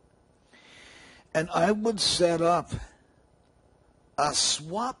 And I would set up a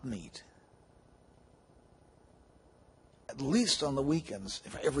swap meet, at least on the weekends,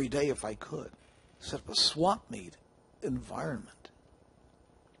 every day if I could. Set up a swap meet environment.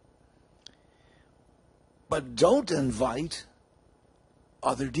 But don't invite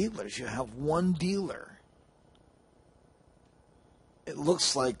other dealers. You have one dealer. It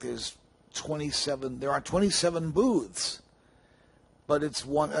looks like there are 27 booths. But it's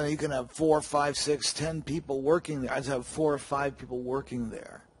one, and you can have 4, 5, 6, 10 people working there. I'd have 4 or 5 people working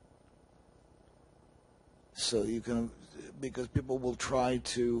there. So you can, because people will try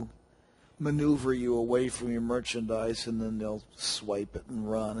to maneuver you away from your merchandise, and then they'll swipe it and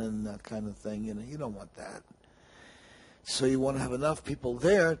run and that kind of thing. You don't want that. So you want to have enough people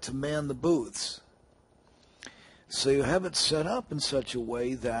there to man the booths. So you have it set up in such a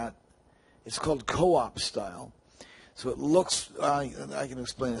way that it's called co-op style. So it looks, I can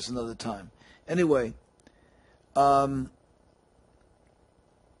explain this another time. Anyway. The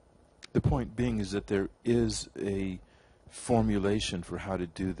point being is that there is a formulation for how to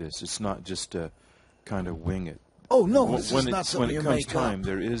do this. It's not just to kind of wing it. Oh, no, this is not something you make up. When it comes time,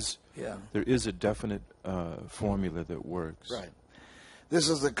 there is a definite formula that works. Right. This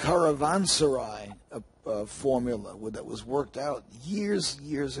is the Caravanserai formula that was worked out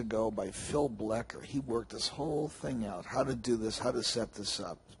years ago by Phil Blecker. He worked this whole thing out, how to do this, how to set this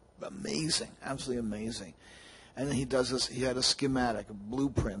up. Amazing, absolutely amazing. And then he does this, he had a schematic, a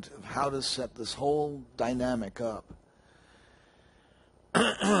blueprint of how to set this whole dynamic up.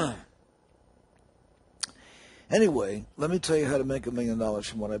 Anyway, let me tell you how to make $1 million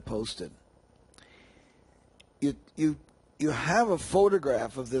from what I posted. You have a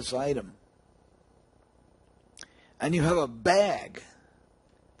photograph of this item, and you have a bag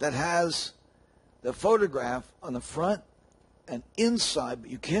that has the photograph on the front and inside, but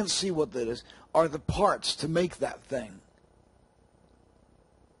you can't see what that is, are the parts to make that thing.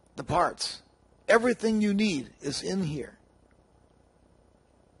 The parts. Everything you need is in here.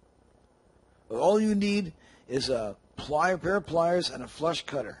 But all you need is a pair of pliers and a flush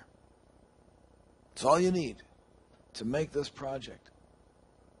cutter. That's all you need to make this project.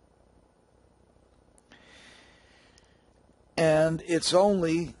 And it's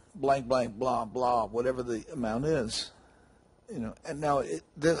only blank, blank, blah, blah, whatever the amount is. And now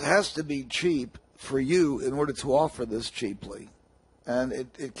this has to be cheap for you in order to offer this cheaply. And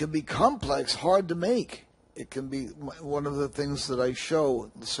it can be complex, hard to make. It can be one of the things that I show,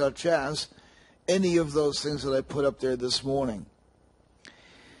 such as any of those things that I put up there this morning.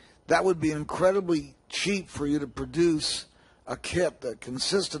 That would be incredibly cheap for you to produce a kit that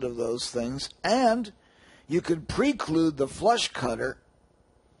consisted of those things, and you could preclude the flush cutter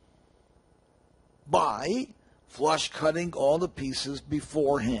by flush cutting all the pieces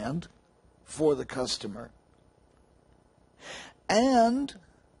beforehand for the customer. And,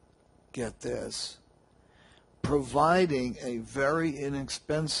 get this, providing a very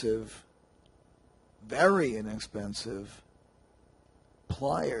inexpensive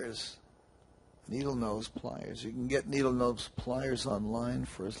pliers, needle nose pliers. You can get needle nose pliers online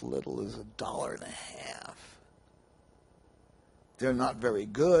for as little as $1.50. They're not very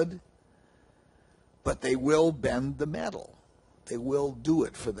good, but they will bend the metal. They will do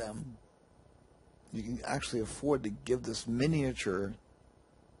it for them. You can actually afford to give this miniature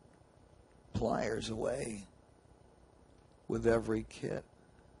pliers away with every kit.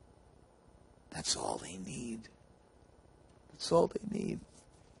 That's all they need. That's all they need.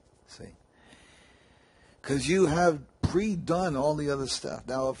 See? because you have pre-done all the other stuff.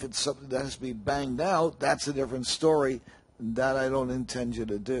 Now, if it's something that has to be banged out, that's a different story. That I don't intend you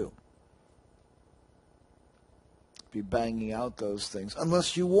to do. Be banging out those things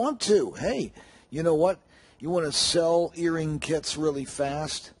unless you want to. Hey, you know what? You want to sell earring kits really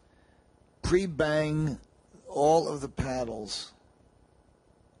fast? Pre-bang all of the paddles.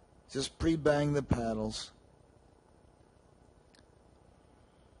 Just pre-bang the paddles.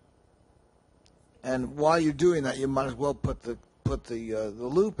 And while you're doing that, you might as well put the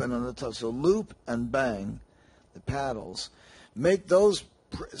loop in on the top. So loop and bang the paddles. Make those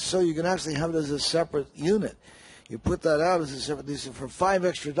so you can actually have it as a separate unit. You put that out as a separate. These for $5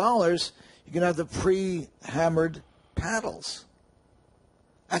 extra. You can have the pre-hammered paddles.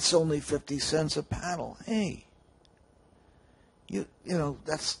 That's only 50 cents a paddle. Hey, you know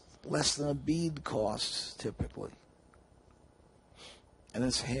that's less than a bead costs typically. And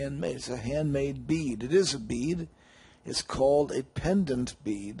it's handmade. It's a handmade bead. It is a bead. It's called a pendant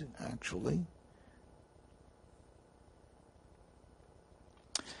bead, actually.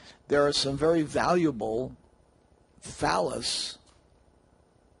 There are some very valuable phallus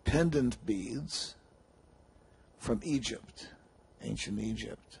pendant beads from Egypt, ancient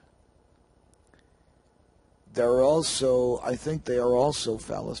Egypt. There are also, I think they are also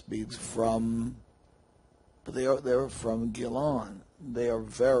phallus beads from, but they're from Gilan. They are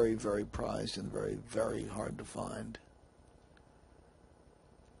very, very prized and very, very hard to find.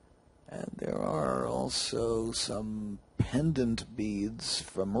 And there are also some pendant beads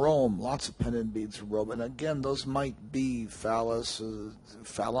from Rome, lots of pendant beads from Rome. And again, those might be phallus,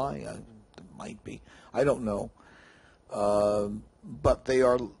 phalli, might be. I don't know. But they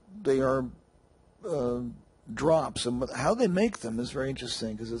are drops. And how they make them is very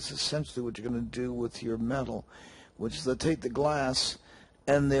interesting because it's essentially what you're going to do with your metal, which is they'll take the glass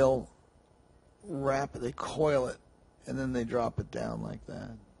and they'll wrap it, they coil it, and then they drop it down like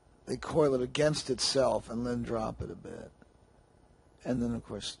that. They coil it against itself and then drop it a bit. And then, of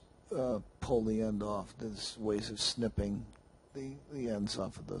course, pull the end off. There's ways of snipping the ends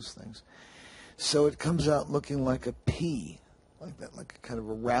off of those things. So it comes out looking like a pea, like that, like a kind of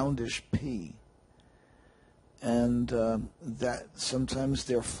a roundish pea. And that sometimes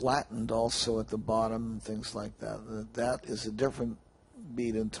they're flattened also at the bottom, things like that. That is a different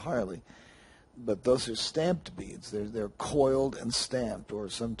bead entirely. But those are stamped beads. They're coiled and stamped, or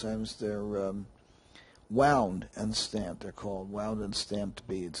sometimes they're wound and stamped. They're called wound and stamped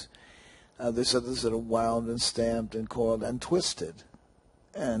beads. There's others that are wound and stamped and coiled and twisted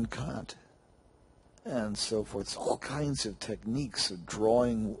and cut and so forth. It's all kinds of techniques of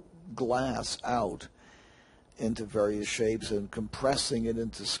drawing glass out into various shapes and compressing it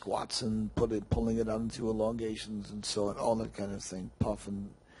into squats and pulling it out into elongations and so on, all that kind of thing. Puff and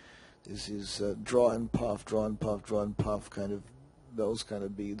this is draw and puff, draw and puff, draw and puff, kind of those kind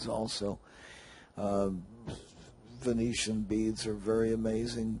of beads also. Venetian beads are very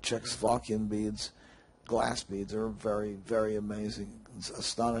amazing. Czechoslovakian beads, glass beads are very, very amazing,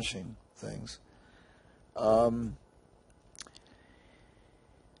 astonishing things.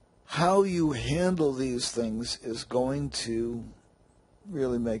 How you handle these things is going to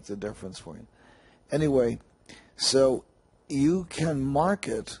really make the difference for you. Anyway, so you can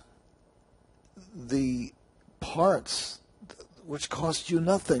market the parts which cost you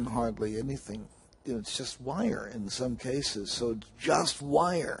nothing, hardly anything. You know, it's just wire in some cases, so it's just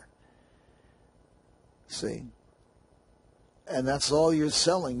wire. See? And that's all you're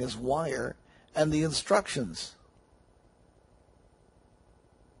selling is wire and the instructions.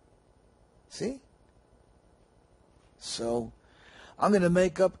 See? So I'm going to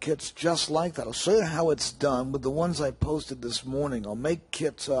make up kits just like that. I'll show you how it's done with the ones I posted this morning. I'll make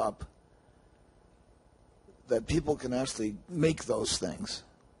kits up that people can actually make those things.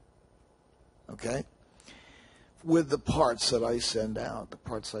 Okay? With the parts that I send out, the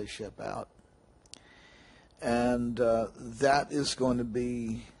parts I ship out. And that is going to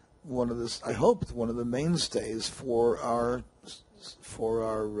be one of the, I hope, one of the mainstays for our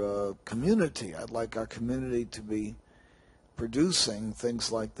community. I'd like our community to be producing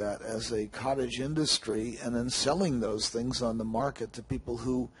things like that as a cottage industry and then selling those things on the market to people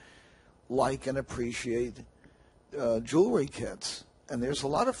who like and appreciate jewelry kits. And there's a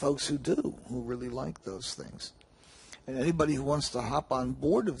lot of folks who do, who really like those things. And anybody who wants to hop on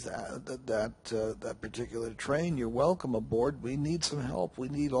board of that particular train, you're welcome aboard. We need some help. We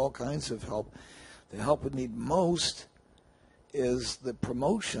need all kinds of help. The help we need most is the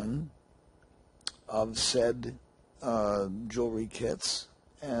promotion of said jewelry kits.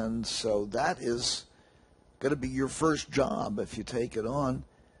 And so that is going to be your first job if you take it on,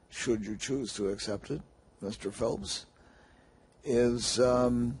 should you choose to accept it. Mr. Phelps, is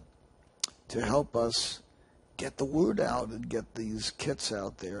to help us get the word out and get these kits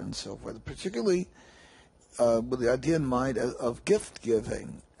out there and so forth, particularly with the idea in mind of gift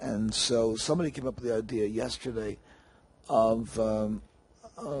giving. And so somebody came up with the idea yesterday of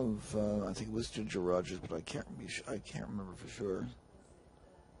I think it was Ginger Rogers, but I can't remember for sure.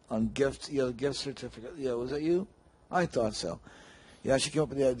 On gift certificate. Yeah, was that you? I thought so. Yeah, she came up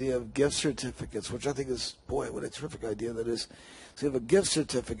with the idea of gift certificates, which I think is, boy, what a terrific idea that is. So you have a gift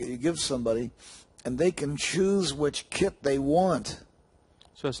certificate you give somebody, and they can choose which kit they want.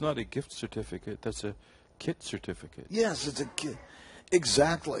 So it's not a gift certificate, that's a kit certificate. Yes, it's a kit.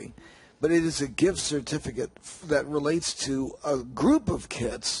 Exactly. But it is a gift certificate that relates to a group of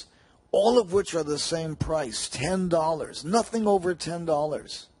kits, all of which are the same price, $10. Nothing over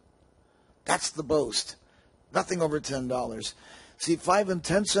 $10. That's the boast. Nothing over $10. See, 5 and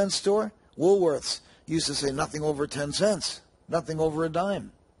 10 cent store, Woolworths, used to say nothing over 10 cents, nothing over a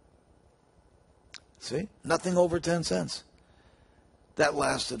dime. See? Nothing over 10 cents. That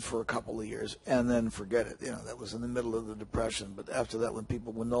lasted for a couple of years, and then forget it. You know, that was in the middle of the Depression. But after that, when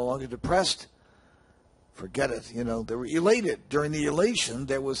people were no longer depressed, forget it. You know, they were elated. During the elation,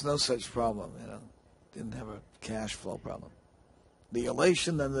 there was no such problem. You know, didn't have a cash flow problem. The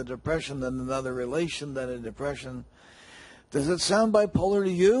elation, then the depression, then another elation, then a depression. Does it sound bipolar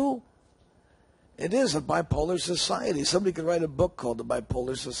to you? It is a bipolar society. Somebody could write a book called The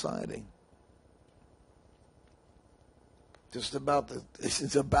Bipolar Society. It's about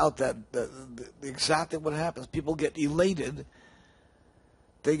that, exactly what happens. People get elated.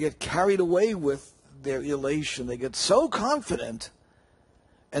 They get carried away with their elation. They get so confident,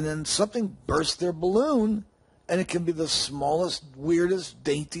 and then something bursts their balloon, and it can be the smallest, weirdest,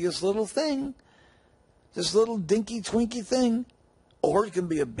 daintiest little thing. This little dinky, twinky thing. Or it can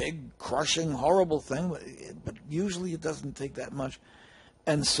be a big, crushing, horrible thing, but usually it doesn't take that much.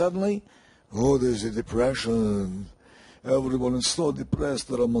 And suddenly, oh, there's a depression. Everyone is so depressed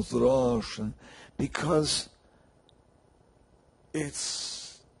that I must rush. Because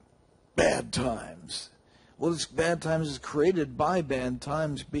it's bad times. Well, it's bad times is created by bad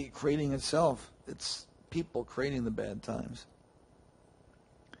times creating itself. It's people creating the bad times.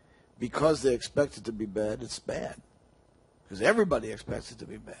 Because they expect it to be bad, it's bad. Because everybody expects it to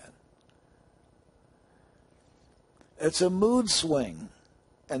be bad. It's a mood swing.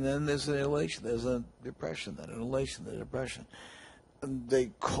 And then there's an elation, there's a depression, then an elation, then a depression. And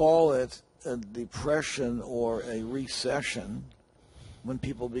they call it a depression or a recession when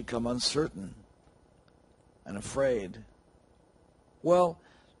people become uncertain and afraid. Well,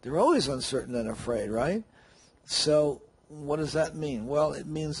 they're always uncertain and afraid, right? So what does that mean? Well, it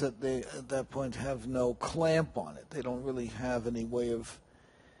means that they, at that point, have no clamp on it. They don't really have any way of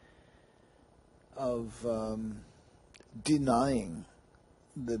denying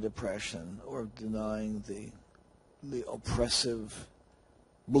the depression or denying the oppressive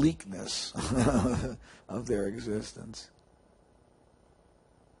bleakness of their existence.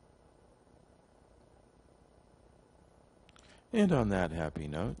 And on that happy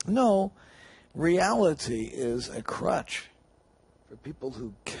note. No, reality is a crutch for people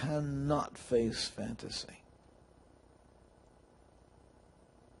who cannot face fantasy.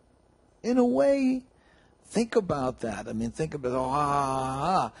 In a way, think about that. I mean, think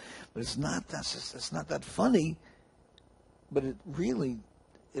about but it's not that funny. But it really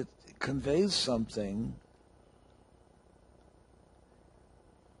it conveys something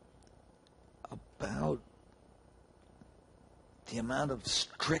about the amount of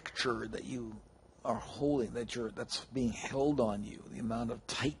stricture that you are holding, that's being held on you, the amount of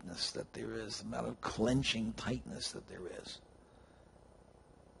tightness that there is, the amount of clenching tightness that there is.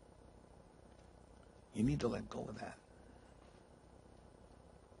 You need to let go of that.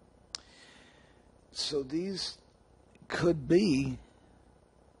 So these could be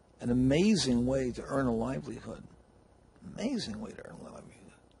an amazing way to earn a livelihood. Amazing way to earn a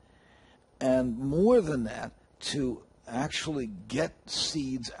livelihood. And more than that, to actually get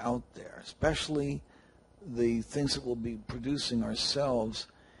seeds out there, especially the things that we'll be producing ourselves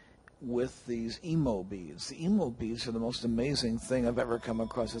with these emo beads. The emo beads are the most amazing thing I've ever come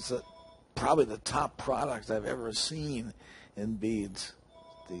across. It's probably the top product I've ever seen in beads,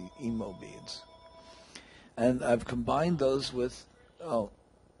 the emo beads. And I've combined those with,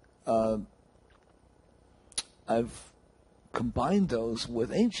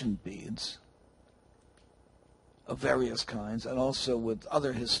 ancient beads of various kinds, and also with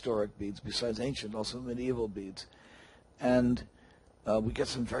other historic beads besides ancient, also medieval beads. And we get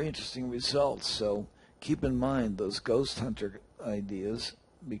some very interesting results. So keep in mind those ghost hunter ideas,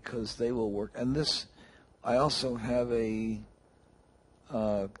 because they will work. And this I also have a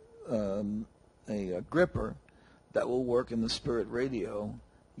gripper that will work in the Spirit radio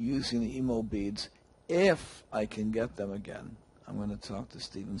using the emo beads if I can get them again. I'm going to talk to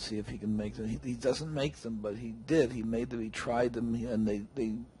Steve and see if he can make them. He doesn't make them, but he did. He made them. He tried them, and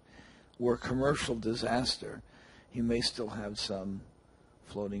they were a commercial disaster. He may still have some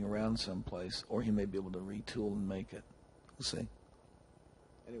floating around someplace, or he may be able to retool and make it. We'll see.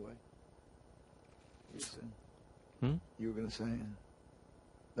 Anyway. You were going to say?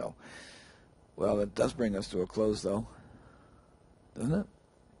 No. Well, that does bring us to a close, though. Doesn't it?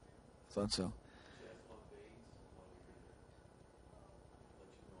 Thought so.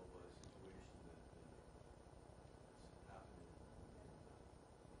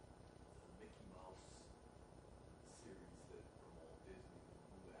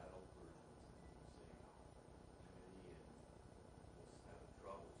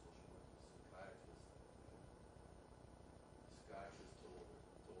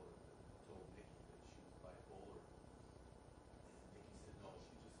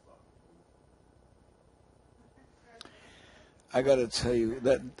 I got to tell you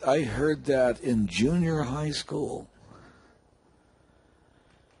that I heard that in junior high school,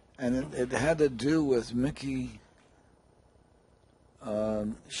 and it had to do with Mickey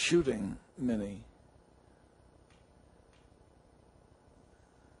shooting Minnie,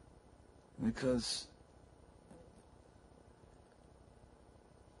 because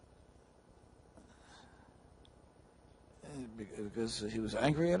he was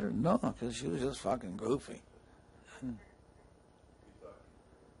angry at her? No, because she was just fucking goofy.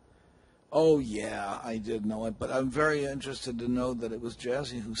 Oh, yeah, I did know it, but I'm very interested to know that it was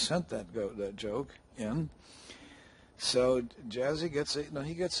Jazzy who sent that joke in. So Jazzy gets a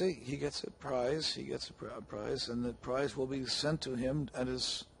prize. He gets a prize, and the prize will be sent to him at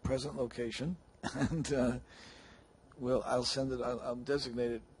his present location, and I'll send it. I'll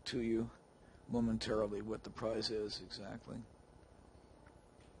designate it to you momentarily what the prize is exactly.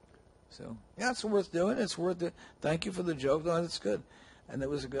 So yeah, it's worth doing. It's worth it. Thank you for the joke. No, it's good. And it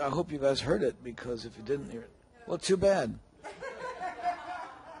was I hope you guys heard it, because if you didn't hear it, well, too bad.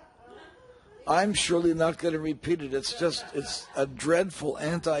 I'm surely not going to repeat it. It's a dreadful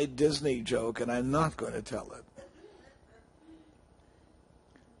anti-Disney joke, and I'm not going to tell it.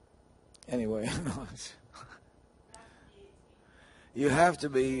 Anyway, you have to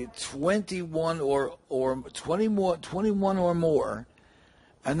be 21 or 21 or more,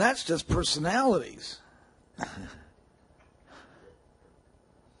 and that's just personalities.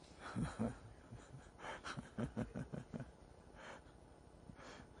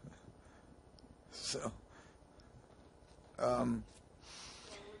 So,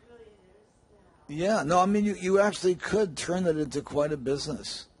 yeah, no, I mean, you actually could turn it into quite a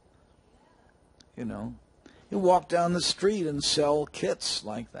business. You know, you walk down the street and sell kits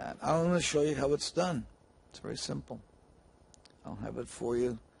like that. I'm going to show you how it's done. It's very simple. I'll have it for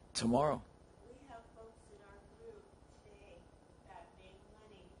you tomorrow. We have folks in our group today that make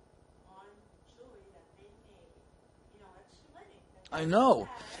money on jewelry that they made, extra money. I know.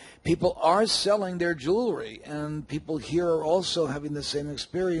 People are selling their jewelry, and people here are also having the same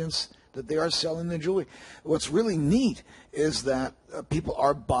experience that they are selling their jewelry. What's really neat is that people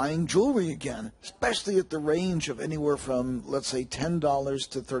are buying jewelry again, especially at the range of anywhere from, let's say, $10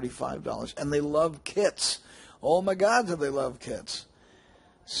 to $35, and they love kits. Oh my God, do they love kits?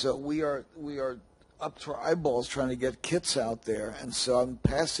 So we are up to our eyeballs trying to get kits out there, and so I'm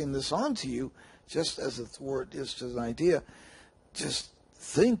passing this on to you just as just an idea. Just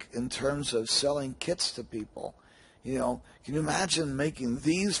think in terms of selling kits to people. Can you imagine making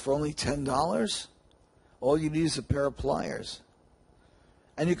these for only $10? All you need is a pair of pliers.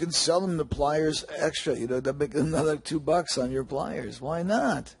 And you can sell them the pliers extra. They'll make another $2 on your pliers. Why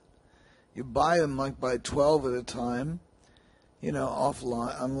not? You buy them like by 12 at a time,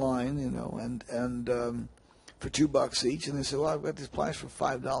 online, and for $2 each. And they say, well, I've got these pliers for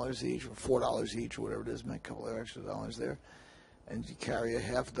 $5 each or $4 each or whatever it is. Make a couple of extra dollars there. And you carry a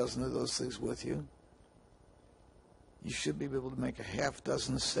half dozen of those things with you. You should be able to make a half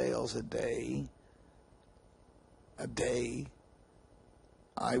dozen sales a day.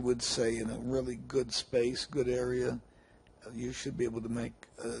 I would say in a really good space, good area, you should be able to make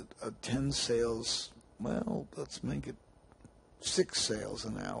 10 sales. Well, let's make it 6 sales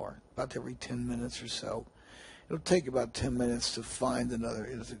an hour, about every 10 minutes or so. It'll take about 10 minutes to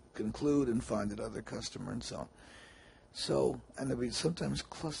to conclude and find another customer and so on. So, and there'll be sometimes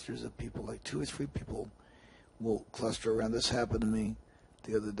clusters of people, like 2 or 3 people will cluster around. This happened to me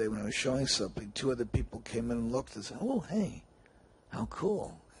the other day when I was showing something. 2 other people came in and looked and said, oh, hey, how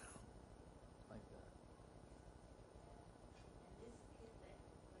cool. Like that.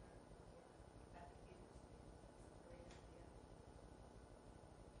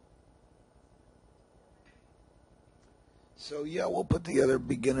 So yeah, we'll put together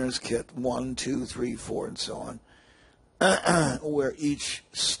beginner's kit 1, 2, 3, 4, and so on, where each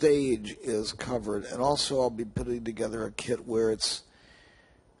stage is covered. And also I'll be putting together a kit where it's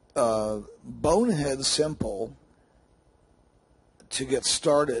bonehead simple to get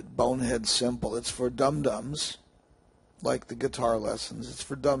started. Bonehead simple. It's for dum-dums, like the guitar lessons. It's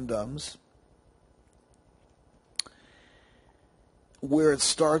for dum-dums. Where it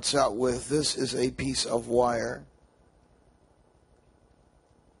starts out with, this is a piece of wire.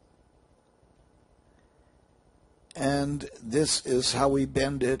 And this is how we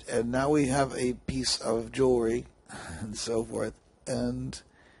bend it, and now we have a piece of jewelry, and so forth. And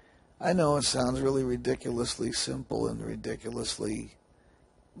I know it sounds really ridiculously simple and ridiculously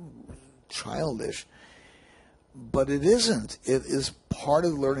childish, but it isn't. It is part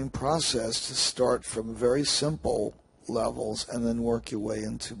of the learning process to start from very simple levels and then work your way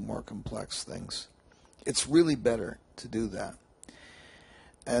into more complex things. It's really better to do that.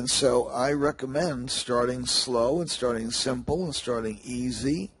 And so I recommend starting slow and starting simple and starting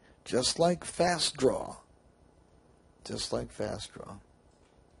easy, just like fast draw. Just like fast draw.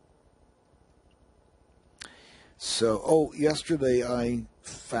 So, yesterday I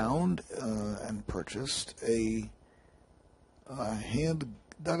found and purchased a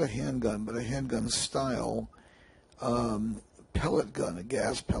not a handgun, but a handgun style pellet gun, a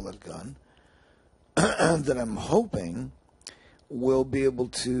gas pellet gun, that I'm hoping will be able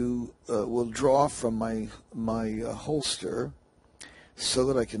to will draw from my holster, so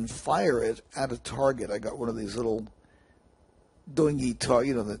that I can fire it at a target. I got one of these little doingy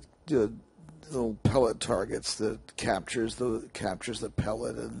the little pellet targets that captures the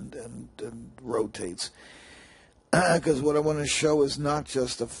pellet and rotates. Because what I want to show is not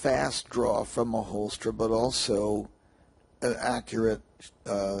just a fast draw from a holster, but also an accurate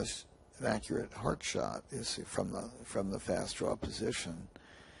heart shot, you see, from the fast draw position,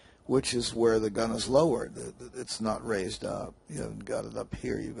 which is where the gun is lowered. It's not raised up. You haven't got it up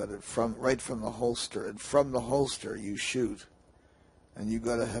here. You got it right from the holster, and from the holster you shoot, and you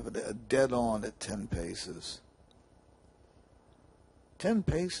got to have it dead on at 10 paces. 10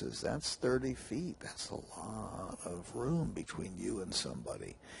 paces, that's 30 feet. That's a lot of room between you and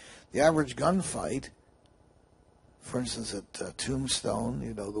somebody. The average gunfight, for instance, at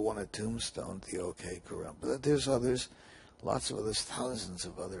Tombstone, the one at Tombstone, the OK Corral, but there's others, lots of others, thousands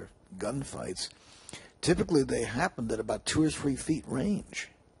of other gunfights. Typically, they happened at about 2 or 3 feet range.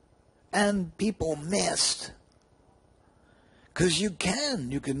 And people missed. Because you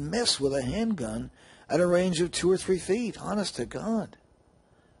can miss with a handgun at a range of 2 or 3 feet, honest to God.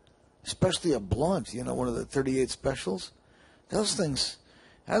 Especially a blunt, one of the 38 specials. Those things,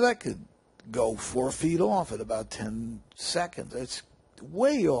 how that could go 4 feet off at about 10 seconds. It's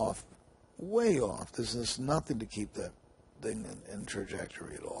way off, way off. There's nothing to keep that thing in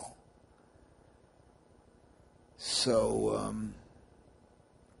trajectory at all. So,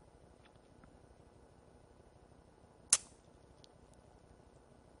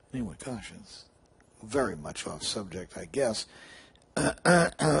 anyway, gosh, it's very much off subject, I guess.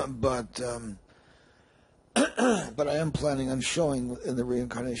 But I am planning on showing in the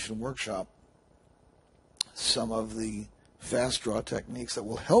reincarnation workshop some of the fast draw techniques that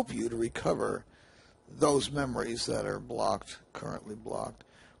will help you to recover those memories that are currently blocked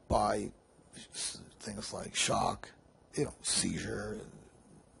by things like shock, seizure,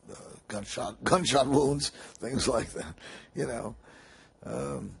 gunshot wounds, things like that.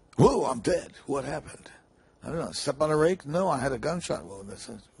 Whoa, I'm dead. What happened? I don't know. Step on a rake? No, I had a gunshot wound. I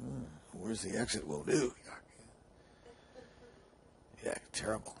said, where's the exit wound? Ew. Yeah,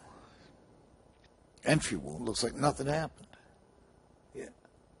 terrible. Entry wound. Looks like nothing happened. Yeah.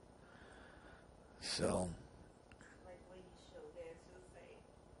 So. Like when you show there, she'll say,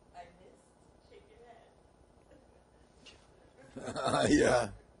 I missed, shake your head. Yeah.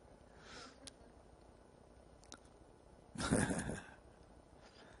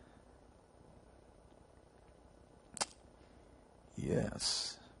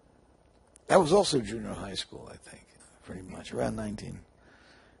 Yes. That was also junior high school, I think, pretty much, around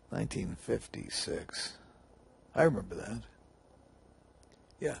 1956. I remember that.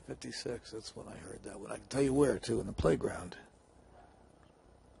 Yeah, 56, that's when I heard that one. I can tell you where, too, in the playground.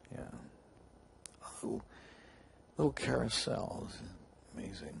 Yeah. Little carousels.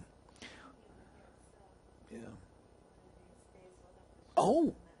 Amazing. Yeah.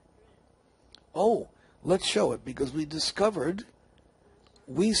 Oh, let's show it, because we discovered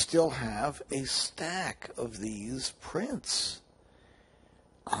we still have a stack of these prints.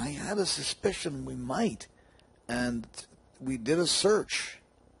 I had a suspicion we might, and we did a search.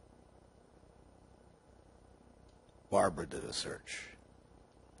 Barbara did a search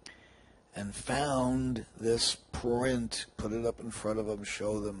and found this print, put it up in front of them,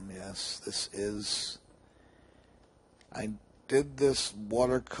 show them, yes, this is, I did this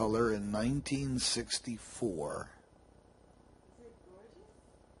watercolor in 1964. Is it gorgeous?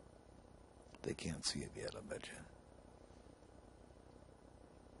 They can't see it yet, I bet you.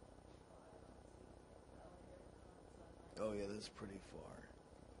 Oh yeah, this is pretty far.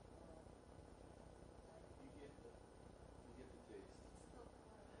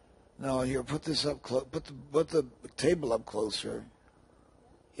 No, here, put this up close. Put the table up closer.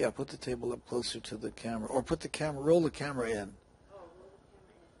 Yeah, put the table up closer to the camera, or put the camera, roll the camera in.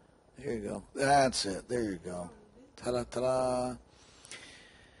 There you go. That's it. There you go. Ta-da, ta-da.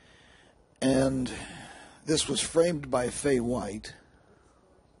 And this was framed by Fay White,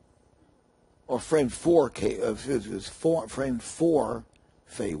 or framed for framed for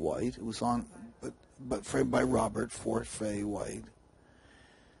Fay White. It was on, but framed by Robert for Fay White.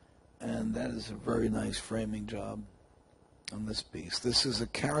 And that is a very nice framing job on this piece. This is a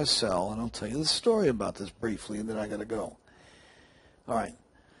carousel, and I'll tell you the story about this briefly, and then I got to go. All right.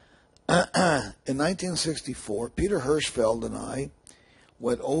 In 1964, Peter Hirschfeld and I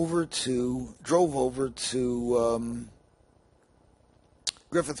drove over to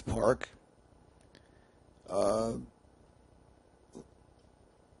Griffith Park.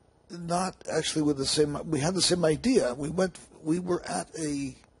 Not actually with the same. We had the same idea. We were at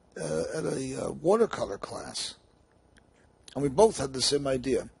a watercolor class, and we both had the same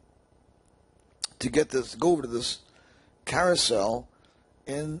idea to go over to this carousel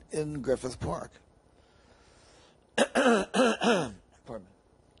in Griffith Park. Pardon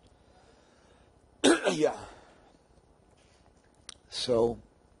me. Yeah. So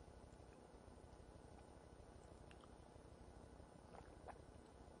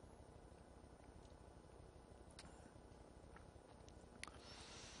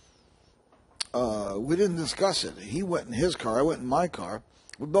we didn't discuss it. He went in his car, I went in my car.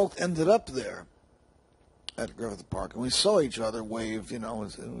 We both ended up there at Griffith Park, and we saw each other wave,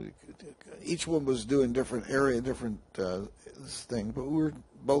 each one was doing different area, different thing, but we were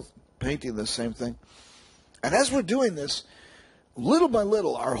both painting the same thing. And as we're doing this, little by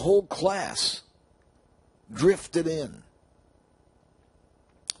little, our whole class drifted in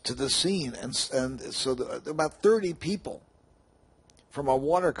to the scene, and so about 30 people from our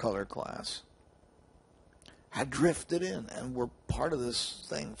watercolor class had drifted in and were part of this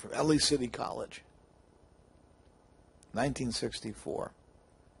thing from LA City College, 1964.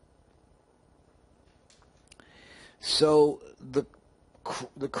 So the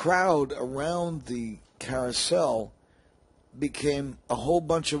crowd around the carousel became a whole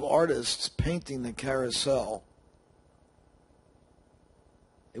bunch of artists painting the carousel.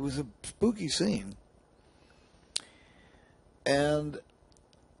 It was a spooky scene. And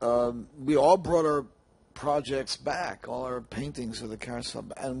we all brought our projects back, all our paintings of the carousel,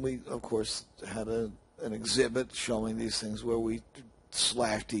 and we, of course, had an exhibit showing these things where we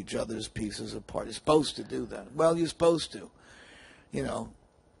slashed each other's pieces apart. You're supposed to do that. Well, you're supposed to,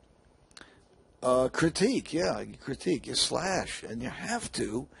 critique, yeah, you critique, you slash, and you have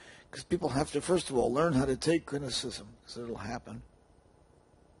to, because people have to, first of all, learn how to take criticism, because it'll happen.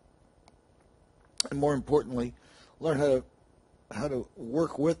 And more importantly, learn how to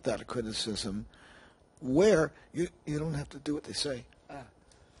work with that criticism, where you don't have to do what they say.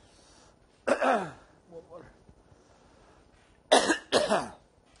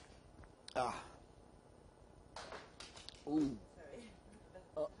 Ooh.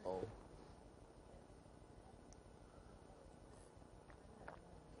 Uh-oh.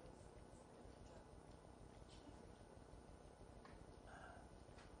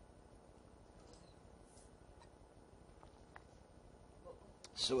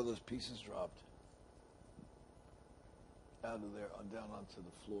 Some of those pieces dropped out of there, down onto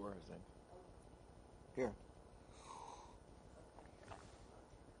the floor, I think. Here.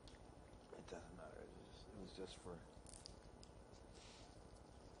 It doesn't matter. It was just for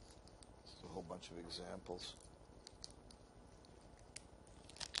a whole bunch of examples.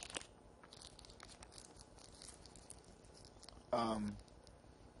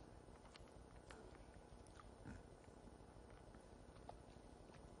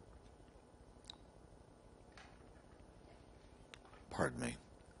 Pardon me.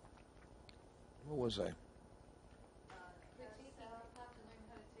 Where was I?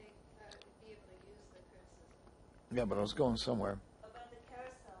 Yeah, but I was going somewhere. About the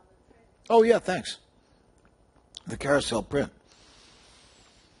carousel, the print. Oh, yeah, thanks. The carousel print.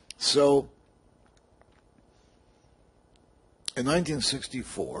 So, in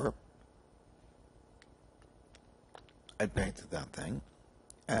 1964, I painted that thing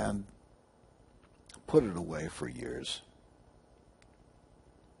and put it away for years.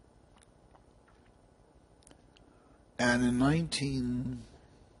 And in 1975,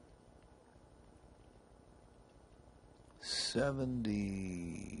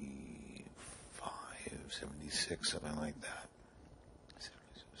 76, something like that,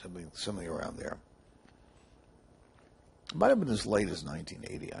 something around there. It might have been as late as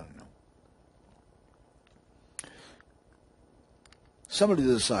 1980, I don't know. Somebody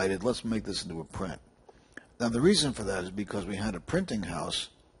decided, let's make this into a print. Now, the reason for that is because we had a printing house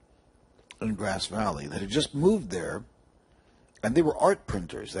in Grass Valley that had just moved there, and they were art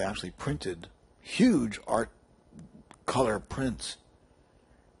printers. They actually printed huge art color prints.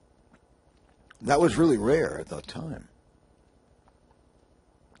 That was really rare at that time.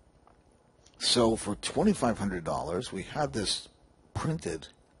 So for $2,500, we had this printed,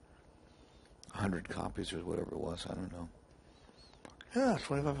 100 copies or whatever it was, I don't know. Yeah,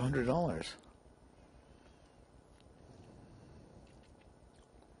 $2,500.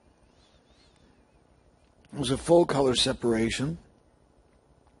 It was a full color separation,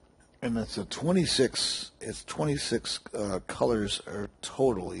 and it's a 26. It's 26 colors are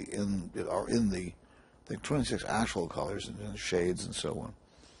totally in the 26 actual colors and shades and so on.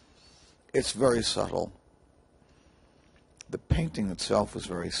 It's very subtle. The painting itself is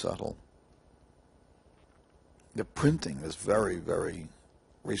very subtle. The printing is very, very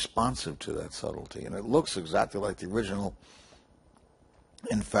responsive to that subtlety, and it looks exactly like the original.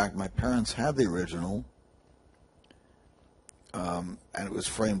 In fact, my parents had the original, and it was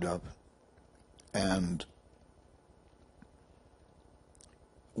framed up, and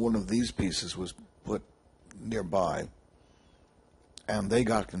one of these pieces was put nearby, and they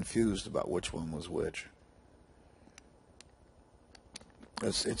got confused about which one was which.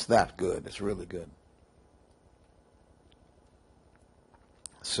 It's that good. It's really good.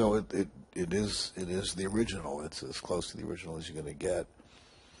 So it is the original. It's as close to the original as you're going to get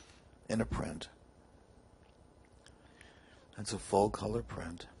in a print. It's a full color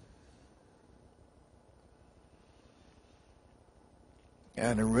print.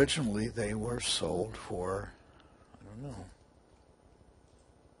 And originally they were sold for, I don't know,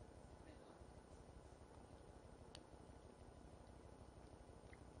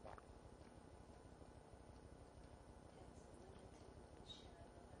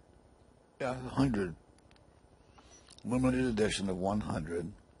 yeah, 100. Limited edition of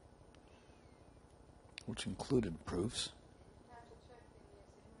 100, which included proofs.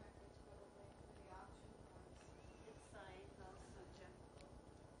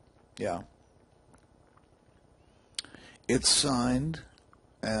 Yeah. It's signed,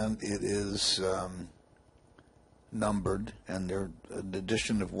 and it is numbered, and they're an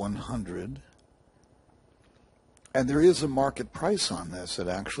edition of 100. And there is a market price on this. It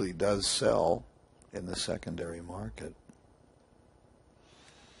actually does sell in the secondary market.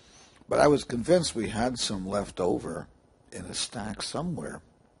 But I was convinced we had some left over in a stack somewhere.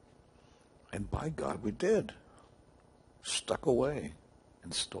 And by God, we did. Stuck away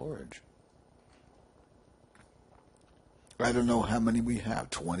in storage. I don't know how many we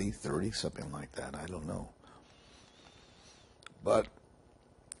have, 20, 30, something like that. I don't know. But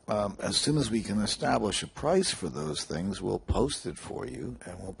as soon as we can establish a price for those things, we'll post it for you,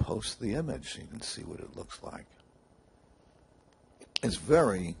 and we'll post the image so you can see what it looks like. It's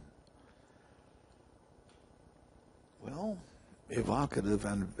very, well, evocative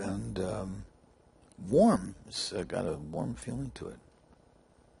and warm. It's got a warm feeling to it.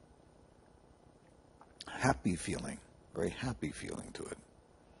 Happy feeling, very happy feeling to it.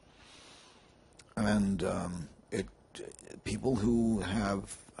 And people who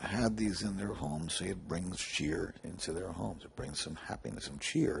have had these in their homes say it brings cheer into their homes. It brings some happiness and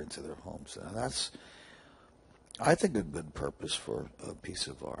cheer into their homes. And that's, I think, a good purpose for a piece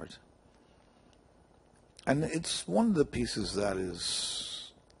of art. And it's one of the pieces that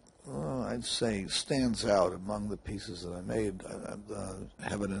is, I'd say, stands out among the pieces that I made.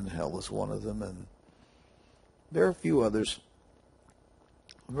 Heaven and Hell is one of them, and there are a few others.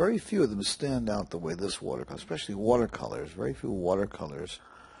 Very few of them stand out the way this watercolor, especially watercolors. Very few watercolors.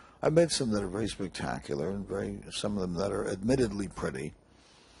 I've made some that are very spectacular, and some of them that are admittedly pretty.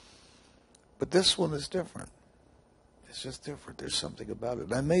 But this one is different. It's just different. There's something about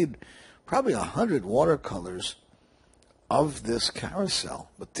it. I made probably 100 watercolors of this carousel,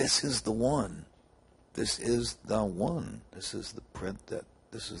 but this is the one. This is the one. This is the print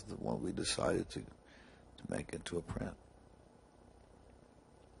this is the one we decided to make into a print.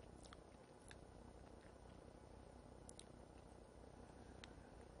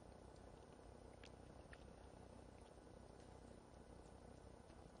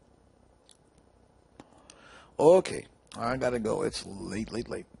 Okay, I gotta go. It's late.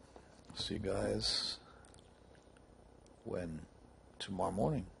 See you guys when? Tomorrow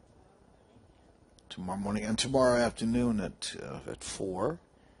morning. And tomorrow afternoon at 4.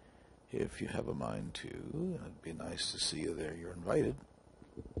 If you have a mind to, it'd be nice to see you there. You're invited.